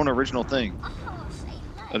 it's their own original thing.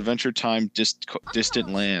 Adventure Time,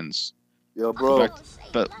 Distant Lands. Yo, bro.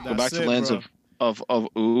 Go back to Lands of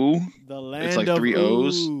Ooh. The land it's like of 3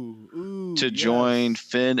 O's. Ooh, to join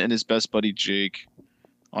Finn and his best buddy Jake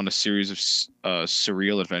on a series of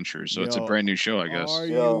surreal adventures. So it's a brand new show, I guess. Are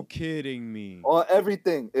you kidding me? On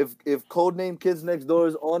everything. If Codename Kids Next Door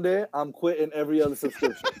is on there, I'm quitting every other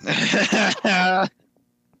subscription.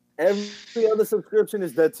 Every other subscription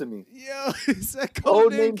is dead to me. Yo, it's a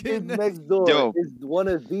Codename Kids Next Door is one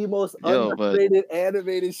of the most underrated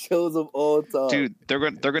animated shows of all time. Dude, they're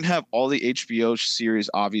gonna have all the HBO series,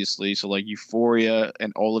 obviously. So like Euphoria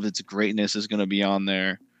and all of its greatness is gonna be on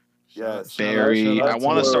there. Yes, Barry. I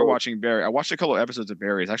want to start watching Barry. I watched a couple episodes of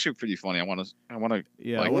Barry. It's actually pretty funny. I want to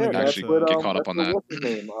actually get caught up on that. What's his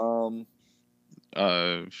name?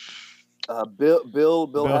 Bill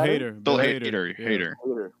Hader. Bill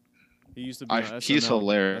Hader. He used to be. He's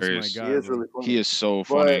hilarious. He is really funny. He is so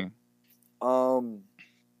funny. What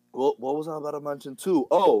was I about to mention too?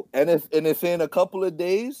 Oh, and if in a couple of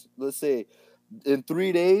days, let's say in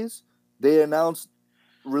 3 days, they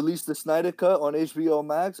release the Snyder Cut on HBO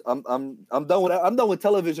Max. I'm done with that. I'm done with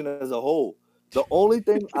television as a whole. The only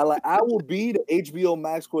thing I will be the HBO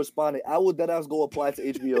Max correspondent. I will deadass go apply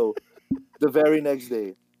to HBO the very next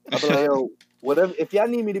day. I'll be like, yo, whatever. If y'all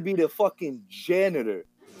need me to be the fucking janitor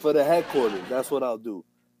for the headquarters, that's what I'll do.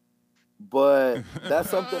 But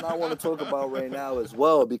that's something I want to talk about right now as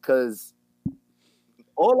well, because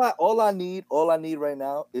all I need right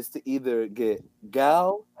now is to either get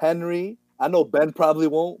Gal, Henry. I know Ben probably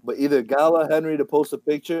won't, but either Gal or Henry to post a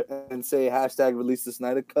picture and say # release the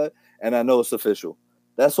Snyder Cut, and I know it's official.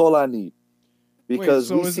 That's all I need. Because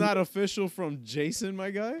so it's not official from Jason, my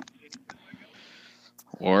guy?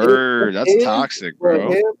 Word, that's toxic,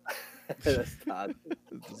 bro. That's toxic.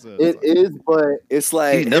 It is, but it's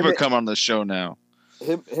like he never come on the show now.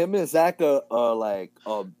 Him and Zach are like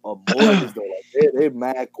boys though. Like they're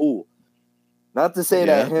mad cool. Not to say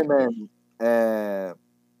that him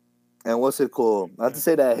and what's it called? Not to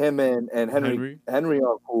say that him and Henry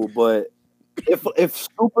are cool, but if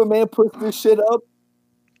Superman puts this shit up,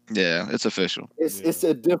 Yeah, it's official. It's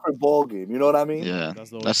a different ball game. You know what I mean? Yeah, That's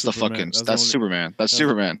the only that's the Superman. fucking That's the that's only- Superman. That's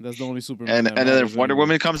Superman. That's the only Superman. And that then if matters Wonder anyway.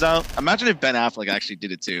 Woman comes out, imagine if Ben Affleck actually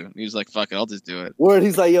did it too. He was like, "Fuck it, I'll just do it." Word,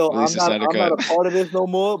 he's like, yo, Release the I'm Snyder not a Cut. part of this no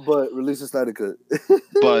more, but release the Snyder Cut.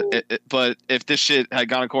 But if this shit had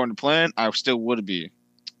gone according to plan, I still would be.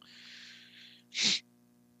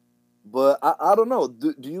 But I don't know.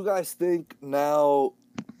 Do you guys think now,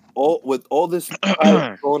 with all this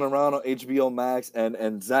hype going around on HBO Max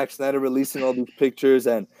and Zack Snyder releasing all these pictures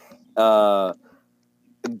and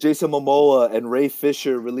Jason Momoa and Ray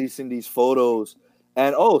Fisher releasing these photos,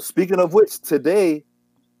 and speaking of which, today,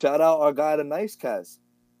 shout out our guy the Nicecast,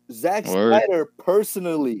 Zack Word. Snyder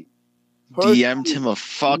personally DM'd him a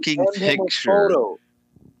fucking DM'd him a picture. photo.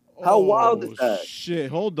 How wild is that?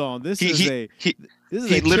 Shit, hold on. This is He a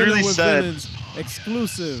literally Chilling with said- Villains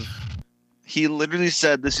exclusive. He literally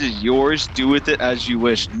said, "This is yours. Do with it as you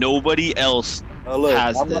wish. Nobody else." Now look,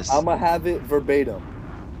 has I'm this. gonna have it verbatim.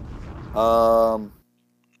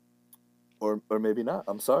 Or maybe not.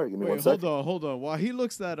 I'm sorry. Give me one Wait, second. hold on. While he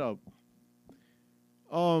looks that up,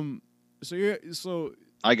 so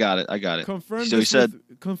I got it. confirm So he this. said-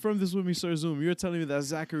 Confirm this with me, Sir Zoom. You're telling me that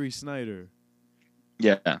Zachary Snyder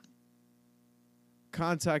Yeah.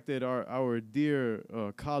 contacted our dear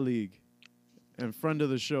colleague and friend of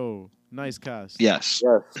the show, Nicecast. Yes.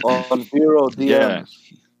 Yes, on Vero DM.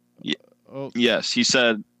 Yeah. Oh, Yes. He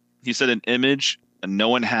said an image and no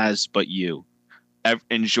one has but you.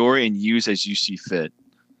 Enjoy and use as you see fit,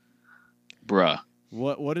 bruh.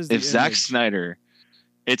 what is the If Zack image? Snyder,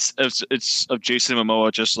 it's of Jason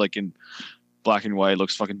Momoa just like in black and white,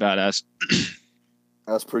 looks fucking badass.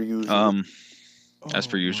 As per usual. As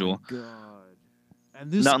per Oh my usual. God.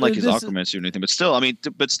 And this, Not in like and his this- Aquaman suit or anything,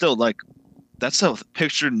 but still, like that's a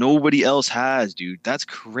picture nobody else has, dude. That's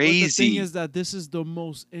But crazy. the thing is that this is the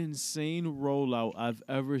most insane rollout I've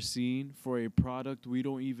ever seen for a product we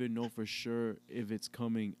don't even know for sure if it's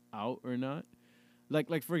coming out or not.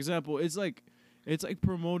 Like for example, it's like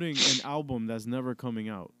promoting an album that's never coming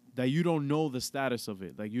out, that you don't know the status of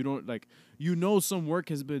it. Like you don't some work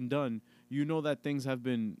has been done. You know that things have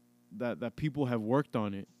been that people have worked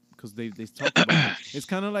on it because they talk about it. It's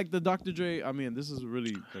kind of like the Dr. Dre. I mean, this is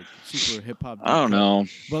really like super hip hop. I don't know.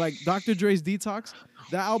 But like Dr. Dre's Detox,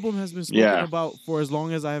 that album has been spoken Yeah. about for as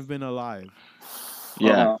long as I have been alive.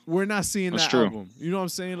 Yeah. We're not seeing That's that true. album. You know what I'm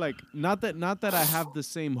saying? Like not that I have the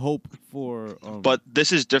same hope for. But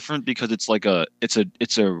this is different because it's like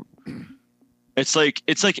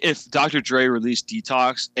it's like if Dr. Dre released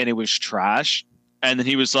Detox and it was trash, and then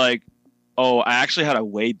he was like, "Oh, I actually had a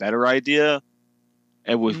way better idea,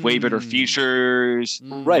 and with way better features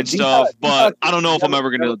Right. and stuff." Detox- But Detox I don't know if I'm never-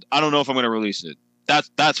 ever gonna. I don't know if I'm gonna release it.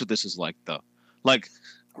 That's what this is like, though. Like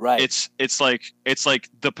Right. it's like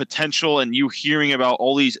the potential, and you hearing about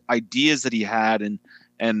all these ideas that he had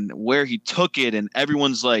and where he took it, and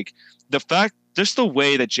everyone's like the fact, just the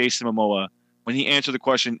way that Jason Momoa, when he answered the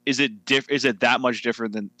question, is it that much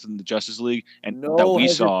different than the Justice League and no that we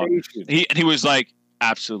saw, hesitation. he was like,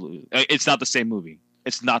 absolutely, it's not the same movie.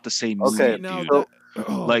 It's not the same movie, Okay, now dude.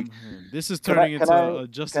 so- like- man, this is Can I- turning can into I- a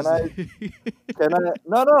Justice can I- League. Can I?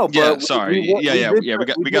 No. Yeah, but sorry.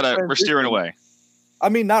 did We gotta. We're steering transition. away. I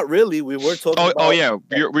mean, not really. We were talking. Oh, about, yeah.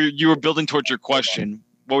 You were building towards your question.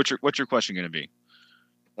 What's your question gonna be?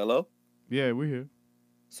 Hello. Yeah, we're here.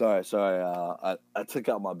 Sorry. I took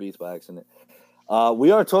out my beats by accident. We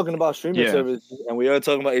are talking about streaming Yeah. services, and we are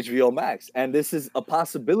talking about HBO Max, and this is a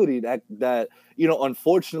possibility that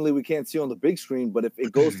unfortunately we can't see on the big screen. But if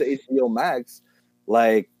it goes to HBO Max,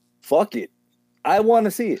 like fuck it, I want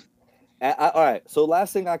to see it. All right. So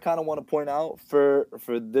last thing I kind of want to point out for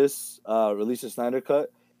this release of Snyder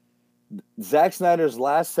Cut, Zack Snyder's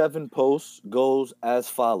last 7 posts goes as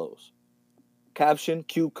follows. Caption: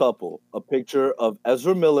 cute couple. A picture of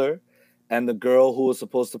Ezra Miller and the girl who was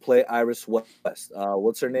supposed to play Iris West.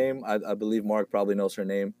 What's her name? I believe Mark probably knows her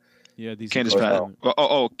name. Yeah, these Candace Oh, Patton.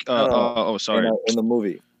 no. Sorry. In the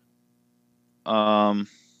movie.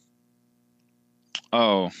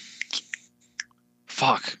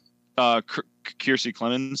 Fuck. Kiersey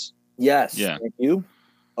Clemens. Yes. Yeah. Thank you.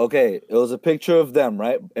 Okay, it was a picture of them,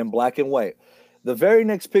 right, in black and white. The very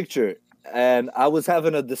next picture, and I was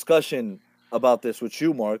having a discussion about this with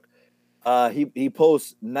you, Mark. He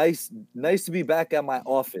posts, nice to be back at my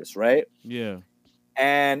office, right? Yeah.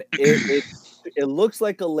 And it looks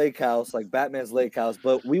like a lake house, like Batman's lake house,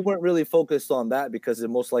 but we weren't really focused on that because it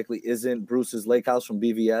most likely isn't Bruce's lake house from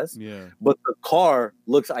BVS. Yeah. But the car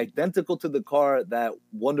looks identical to the car that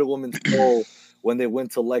Wonder Woman stole when they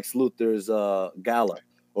went to Lex Luthor's gala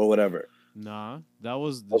or whatever. Nah,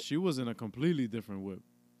 she was in a completely different whip.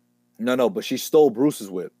 No, but she stole Bruce's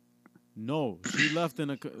whip. No, she left in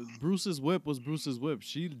a. Bruce's whip was Bruce's whip.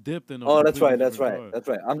 She dipped in a. Oh, that's right. completely That's different right. car. That's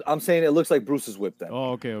right. I'm saying it looks like Bruce's whip then.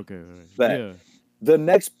 Oh, okay, okay, all right. Bet. Yeah. The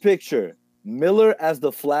next picture, Miller as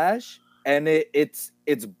the Flash, and it's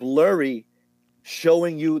blurry,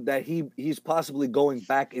 showing you that he's possibly going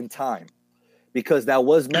back in time, because that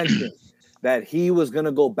was mentioned that he was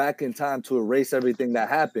gonna go back in time to erase everything that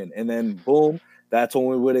happened, and then boom, that's when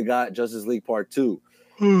we would have got Justice League Part 2.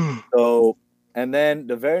 So, and then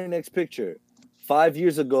the very next picture, 5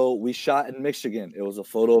 years ago, we shot in Michigan. It was a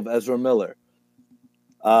photo of Ezra Miller,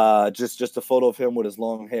 just a photo of him with his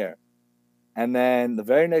long hair. And then the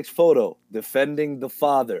very next photo, defending the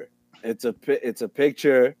father. It's a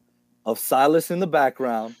picture of Silas in the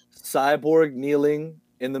background, Cyborg kneeling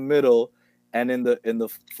in the middle, and in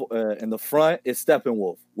the front is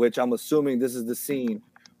Steppenwolf, which I'm assuming this is the scene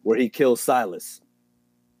where he kills Silas.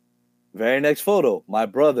 Very next photo, my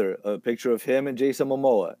brother, a picture of him and Jason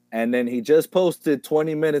Momoa. And then he just posted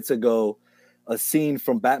 20 minutes ago a scene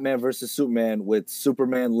from Batman versus Superman with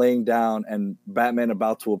Superman laying down and Batman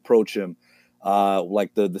about to approach him,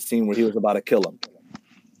 like the scene where he was about to kill him.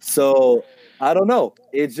 So I don't know.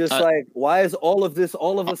 It's just like, why is all of this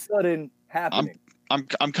all of a sudden happening?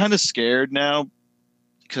 I'm kind of scared now,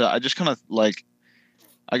 because I just kind of like,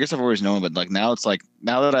 I guess I've always known, but like now it's like,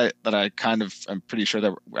 now that I kind of, I'm pretty sure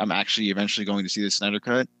that I'm actually eventually going to see the Snyder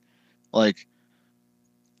Cut. Like,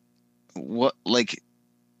 what, like,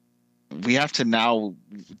 we have to now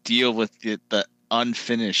deal with the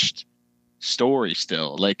unfinished story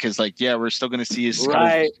still. Like, cause like, yeah, we're still going to see his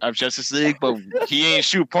Right. of Justice League, but he ain't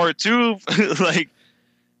shoot part 2. Like,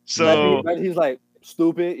 so. But he's like,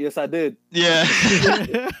 stupid. Yes, I did. Yeah.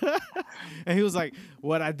 And he was like,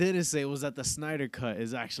 what I didn't say was that the Snyder Cut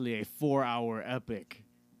is actually a 4-hour epic.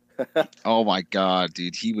 Oh my God,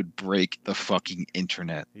 dude. He would break the fucking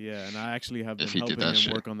internet. Yeah, and I actually have been If he did helping him that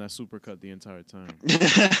shit. work on that supercut the entire time.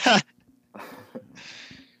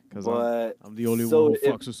 Because But I'm the only so one who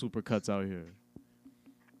if- fucks with supercuts out here.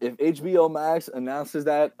 If HBO Max announces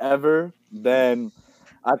that ever, then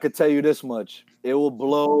I could tell you this much: it will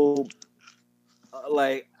blow,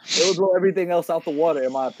 it will blow everything else out the water,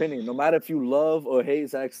 in my opinion. No matter if you love or hate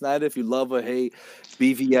Zack Snyder, if you love or hate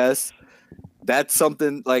BVS, that's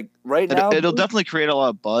something like right now. It'll definitely create a lot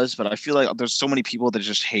of buzz, but I feel like there's so many people that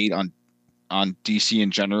just hate on DC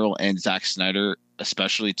in general and Zack Snyder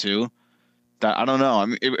especially too, that I don't know. I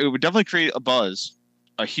mean, it would definitely create a buzz,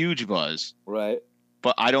 a huge buzz. Right.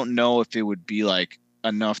 But I don't know if it would be like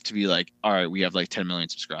enough to be like, all right, we have like 10 million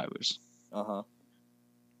subscribers. Uh-huh.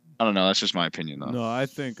 I don't know. That's just my opinion, though. No, I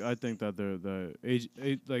think that they're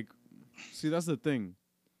see, that's the thing.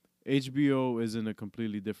 HBO is in a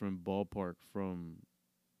completely different ballpark from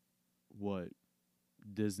what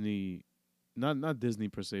Disney, not Disney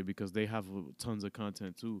per se, because they have tons of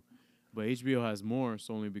content too, but HBO has more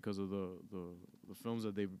solely because of the films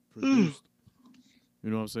that they've produced. You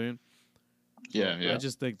know what I'm saying? Yeah, yeah. I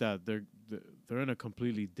just think that they're in a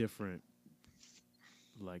completely different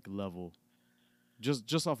like level,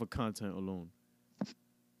 just off of content alone.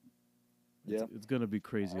 Yeah. It's gonna be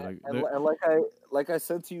crazy. And like I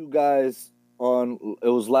said to you guys it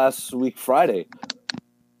was last week Friday,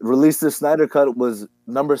 released the Snyder Cut was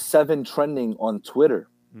number 7 trending on Twitter.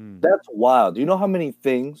 That's wild. Do you know how many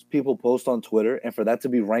things people post on Twitter, and for that to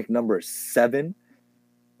be ranked number 7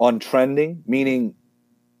 on trending, meaning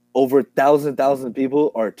over 1,000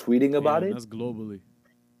 people are tweeting about it? That's globally.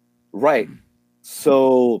 Right.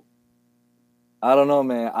 So I don't know,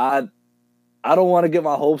 man. I don't want to get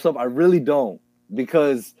my hopes up. I really don't,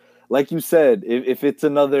 because like you said, if it's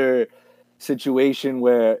another situation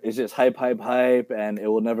where it's just hype, and it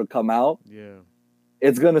will never come out, Yeah.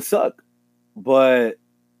 it's gonna suck. But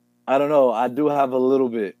I don't know. I do have a little.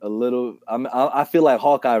 I feel like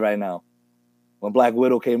Hawkeye right now. When Black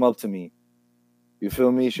Widow came up to me, you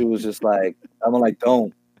feel me? She was just like, I'm like,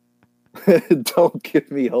 don't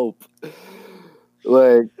give me hope.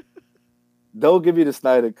 Like, don't give me the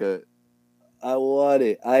Snyder Cut. I want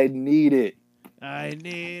it. I need it. I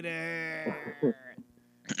need it.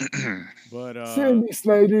 But Send me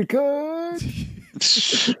Snyder Cut.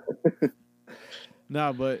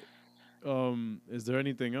 nah, but is there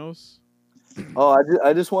anything else? Oh,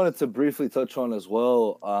 I just wanted to briefly touch on as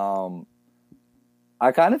well.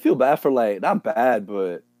 I kind of feel bad for, like, not bad,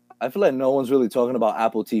 but I feel like no one's really talking about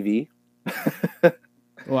Apple TV.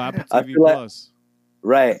 Oh, Apple I TV feel like- Plus.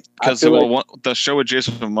 Right. Because feel the show with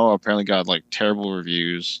Jason Momoa apparently got like terrible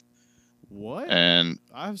reviews, What? and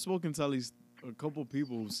I've spoken to at least a couple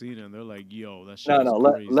people who've seen it, and they're like, "Yo, that shit No,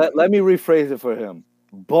 is crazy." let me rephrase it for him.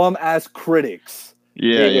 Bum ass critics.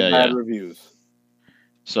 yeah. gave it bad reviews.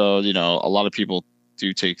 So a lot of people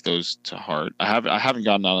do take those to heart. I haven't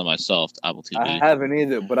gotten on it myself, Apple TV. I haven't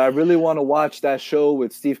either, but I really want to watch that show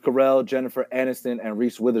with Steve Carell, Jennifer Aniston, and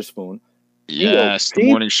Reese Witherspoon. Yes, the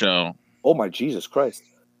morning show. Oh my Jesus Christ!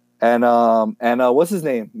 And what's his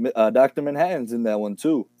name? Dr. Manhattan's in that one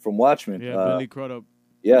too, from Watchmen. Yeah, Billy Crudup.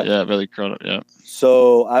 Yeah, Billy Crudup. Yeah.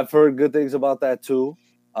 So I've heard good things about that too.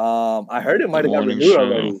 I heard it might have got renewed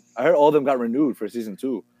already. I heard all of them got renewed for season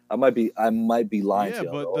 2. I might be lying. Yeah,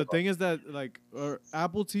 but the thing is that like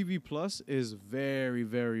Apple TV Plus is very,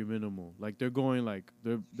 very minimal. Like they're going like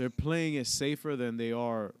they're playing it safer than they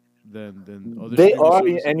are than other. They are,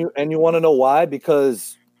 services. and you want to know why?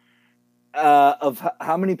 Because of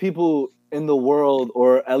how many people in the world,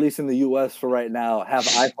 or at least in the U.S. for right now, have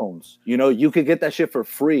iPhones. You know, you could get that shit for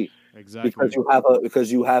free. Exactly.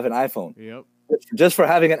 Because you have an iPhone. Yep. Just for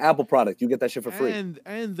having an Apple product, you get that shit for free. And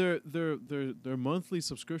their monthly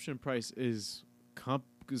subscription price is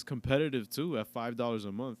competitive too at $5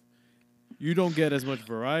 a month. You don't get as much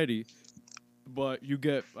variety, but you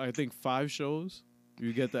get I think 5 shows.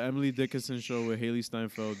 You get the Emily Dickinson show with Haley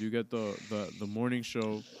Steinfeld. You get the morning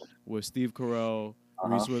show with Steve Carell,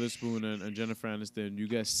 Reese Witherspoon, and Jennifer Aniston. You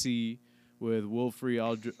get C with Wilfrey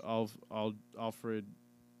Alfred.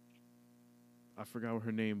 I forgot what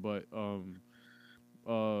her name, but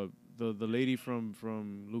the lady from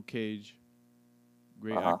Luke Cage,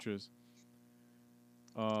 great actress.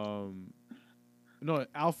 No,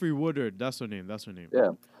 Alfre Woodard. That's her name.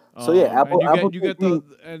 Yeah. So Apple you get the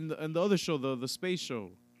other show, the space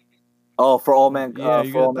show. Oh, For All Mankind. Yeah,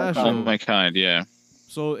 you get that show. All Mankind. Yeah.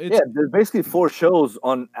 So it's there's basically 4 shows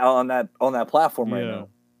on that platform right now.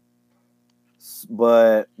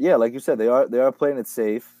 But yeah, like you said, they are playing it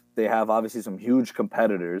safe. They have obviously some huge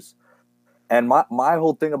competitors. And my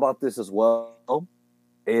whole thing about this as well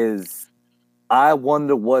is I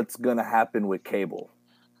wonder what's going to happen with cable.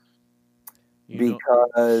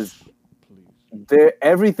 Because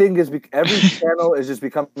every channel is just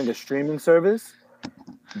becoming a streaming service.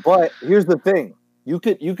 But here's the thing. You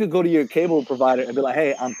could go to your cable provider and be like,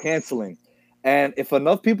 "Hey, I'm canceling." And if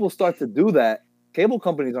enough people start to do that, cable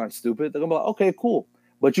companies aren't stupid. They're going to be like, "Okay, cool.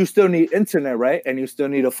 But you still need internet, right? And you still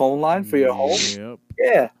need a phone line for your home? Yep.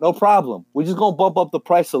 Yeah, no problem. We're just going to bump up the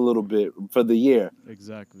price a little bit for the year.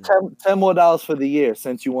 Exactly. $10 more for the year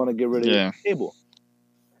since you want to get rid of your cable."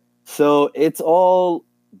 So it's all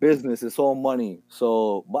business. It's all money.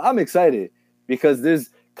 So, but I'm excited because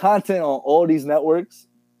there's content on all these networks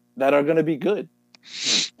that are going to be good.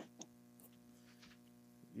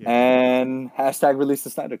 Yeah. And hashtag release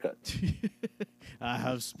the Snyder Cut. I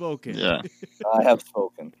have spoken. Yeah. I have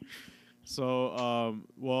spoken. So,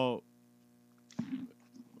 well,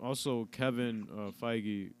 also Kevin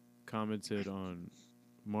Feige commented on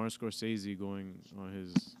Martin Scorsese going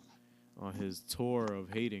on his tour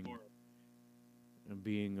of hating and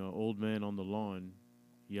being an old man on the lawn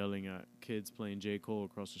yelling at kids playing J. Cole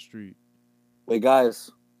across the street. Wait,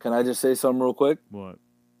 guys, can I just say something real quick? What?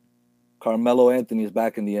 Carmelo Anthony is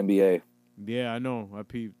back in the NBA. Yeah, I know. I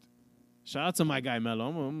peeped. Shout out to my guy Melo.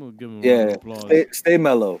 I'm gonna give him a round of applause. Stay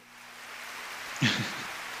Melo.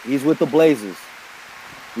 He's with the Blazers.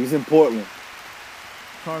 He's in Portland.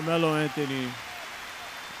 Carmelo Anthony,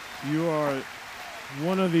 you are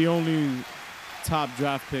one of the only top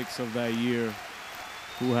draft picks of that year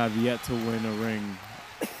who have yet to win a ring.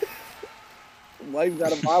 Why you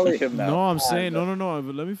gotta violate him now? No, I'm saying no.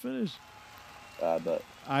 But let me finish. But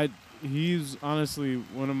he's honestly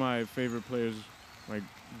one of my favorite players, like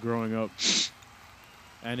growing up,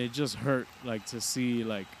 and it just hurt like to see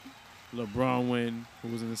like LeBron win, who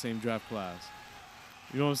was in the same draft class.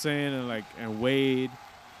 You know what I'm saying? And Wade,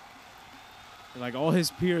 like all his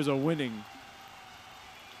peers are winning,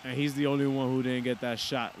 and he's the only one who didn't get that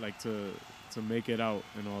shot, like to make it out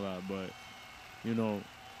and all that. But you know,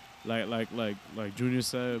 like Junior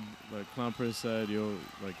said, like Clown Prince said, yo,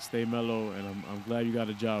 like stay mellow, and I'm glad you got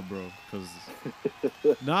a job, bro. Cause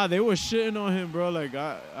they were shitting on him, bro. Like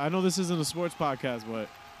I know this isn't a sports podcast, but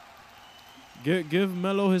give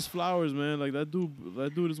Melo his flowers, man. Like that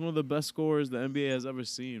dude is one of the best scorers the NBA has ever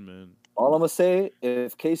seen, man. All I'm gonna say,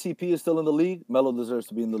 if KCP is still in the league, Melo deserves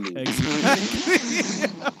to be in the league. Exactly.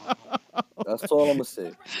 That's all I'm gonna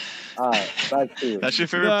say. All right, back to it. That's your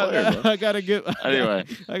favorite player, bro. I gotta give. Anyway,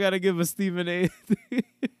 I gotta give a Stephen A.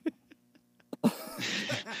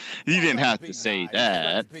 You didn't have to say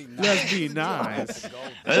that. Let's be nice.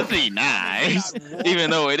 Let's be nice,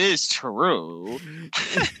 even though it is true.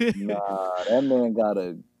 Nah, that man got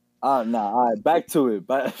a. All right, back to it.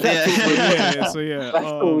 Back to it.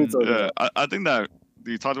 I think that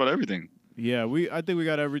you talked about everything. Yeah, I think we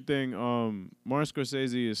got everything. Martin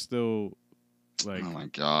Scorsese is still like, oh my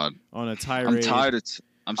god, on a tirade.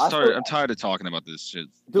 I'm tired of talking about this shit.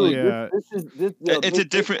 Dude, Yeah. It's a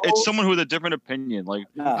different. It's someone with a different opinion. Like,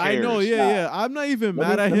 who cares? I know, yeah. I'm not even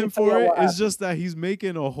mad at him for it. It's just that he's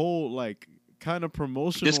making a whole like kind of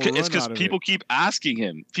promotional. It's because people keep asking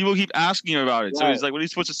him. People keep asking him about it. So he's like, "What are you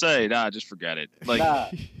supposed to say?" Nah, just forget it. Like,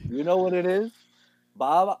 you know what it is?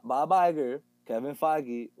 Bob Iger, Kevin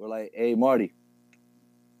Feige were like, "Hey, Marty,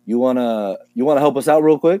 you wanna help us out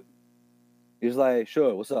real quick?" He's like,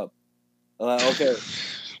 "Sure. What's up?" Okay.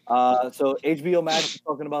 So HBO Max is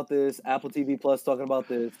talking about this. Apple TV Plus talking about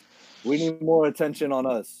this. We need more attention on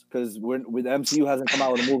us because the MCU hasn't come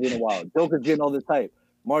out with a movie in a while. Joker's getting all this hype.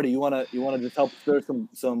 Marty, you wanna just help stir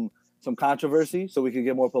some controversy so we can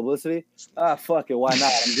get more publicity? Fuck it, why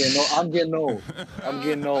not? I'm getting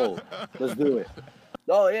old. Let's do it.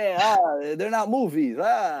 Oh yeah, they're not movies.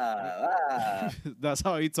 That's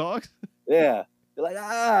how he talks. Yeah, you're like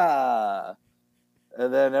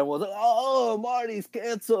and then everyone's like, oh, Marty's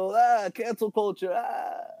canceled. Cancel culture.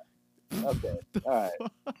 Okay, all right.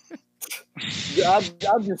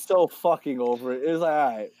 I'm just so fucking over it. It's like,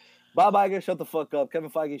 all right, Bob Iger, shut the fuck up. Kevin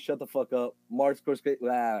Feige, shut the fuck up. Mark Scorsese,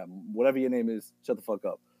 whatever your name is, shut the fuck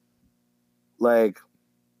up. Like,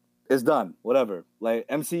 it's done. Whatever. Like,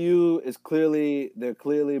 MCU is they're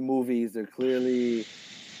clearly movies. They're clearly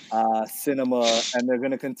cinema, and they're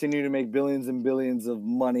gonna continue to make billions and billions of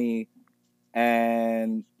money.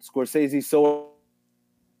 And Scorsese so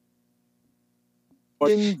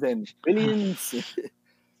billions and billions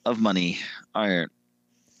of money. All right.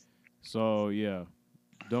 So yeah,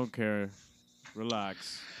 don't care,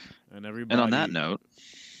 relax, and everybody. And on that note,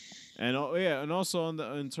 and also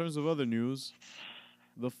in terms of other news,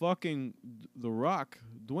 Dwayne The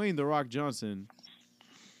Rock Johnson,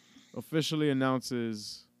 officially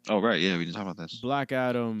announces. Oh right, yeah, we didn't talk about this. Black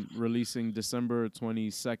Adam releasing December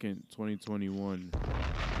 22nd, 2021.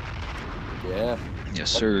 Yeah. Yes,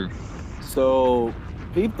 sir. So,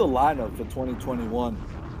 peep the lineup for 2021.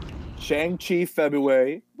 Shang-Chi,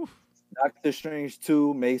 February. Doctor Strange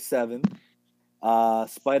 2, May 7th.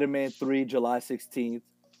 Spider-Man 3, July 16th.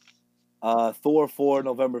 Thor 4,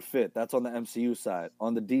 November 5th. That's on the MCU side.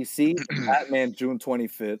 On the DC, Batman, June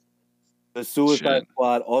 25th. The Suicide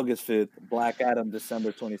Squad, August 5th. Black Adam,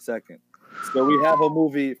 December 22nd. So we have a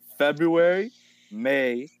movie February,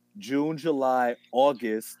 May, June, July,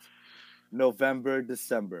 August, November,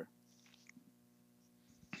 December.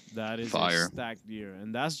 That is fire. A stacked year,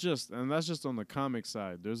 and that's just on the comic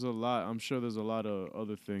side. There's a lot. I'm sure there's a lot of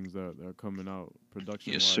other things that are coming out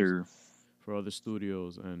production. Yes, sir. For other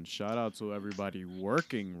studios, and shout out to everybody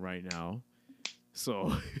working right now.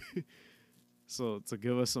 So. So to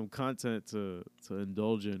give us some content to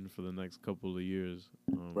indulge in for the next couple of years.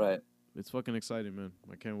 Right. It's fucking exciting, man.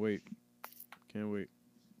 I can't wait.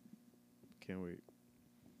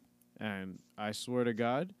 And I swear to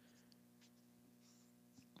God,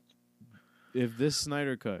 if this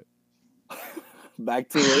Snyder Cut... Back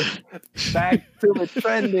to it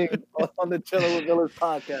trending on the Chilling with Villains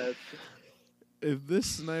podcast. If this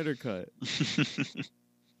Snyder Cut...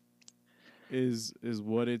 is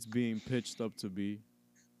what it's being pitched up to be.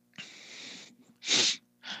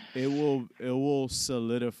 It will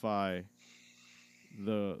solidify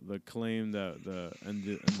the claim that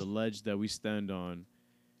the ledge that we stand on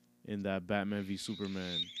in that Batman v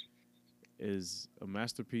Superman is a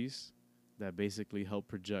masterpiece that basically helped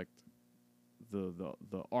project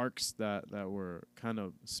the arcs that were kind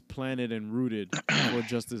of planted and rooted for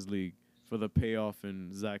Justice League for the payoff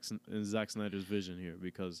in Zack Snyder's vision here,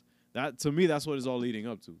 because that, to me, that's what it's all leading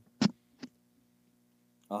up to.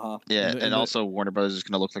 Yeah, and also Warner Brothers is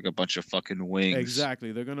going to look like a bunch of fucking wings.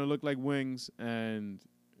 Exactly. They're going to look like wings, and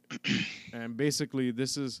basically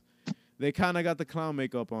they kind of got the clown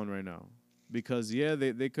makeup on right now. Because, yeah,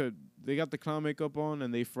 they got the clown makeup on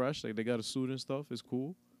and they fresh. Like, they got a suit and stuff. It's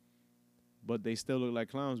cool. But they still look like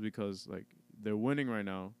clowns because, like, they're winning right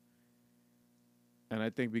now. And I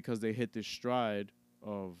think because they hit this stride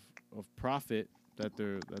of profit that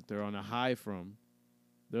they're on a high from,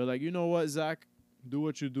 they're like, you know what, Zach? Do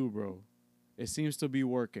what you do, bro. It seems to be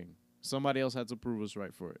working. Somebody else had to prove us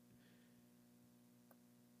right for it.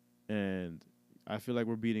 And I feel like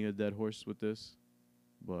we're beating a dead horse with this,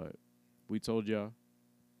 but we told y'all,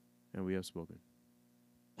 and we have spoken.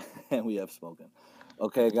 And we have spoken.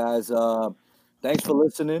 Okay, guys. Thanks for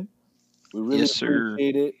listening. We really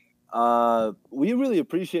appreciate it. We really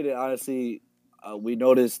appreciate it, honestly. We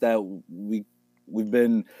noticed that we've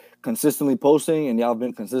been consistently posting, and y'all have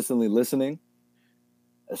been consistently listening.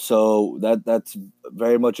 So that's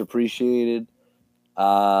very much appreciated.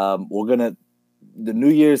 The new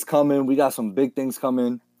year's coming. We got some big things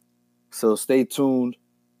coming. So stay tuned.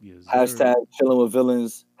 Yes, Hashtag chilling with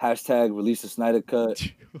villains. Hashtag release the Snyder Cut.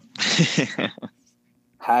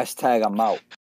 Hashtag I'm out.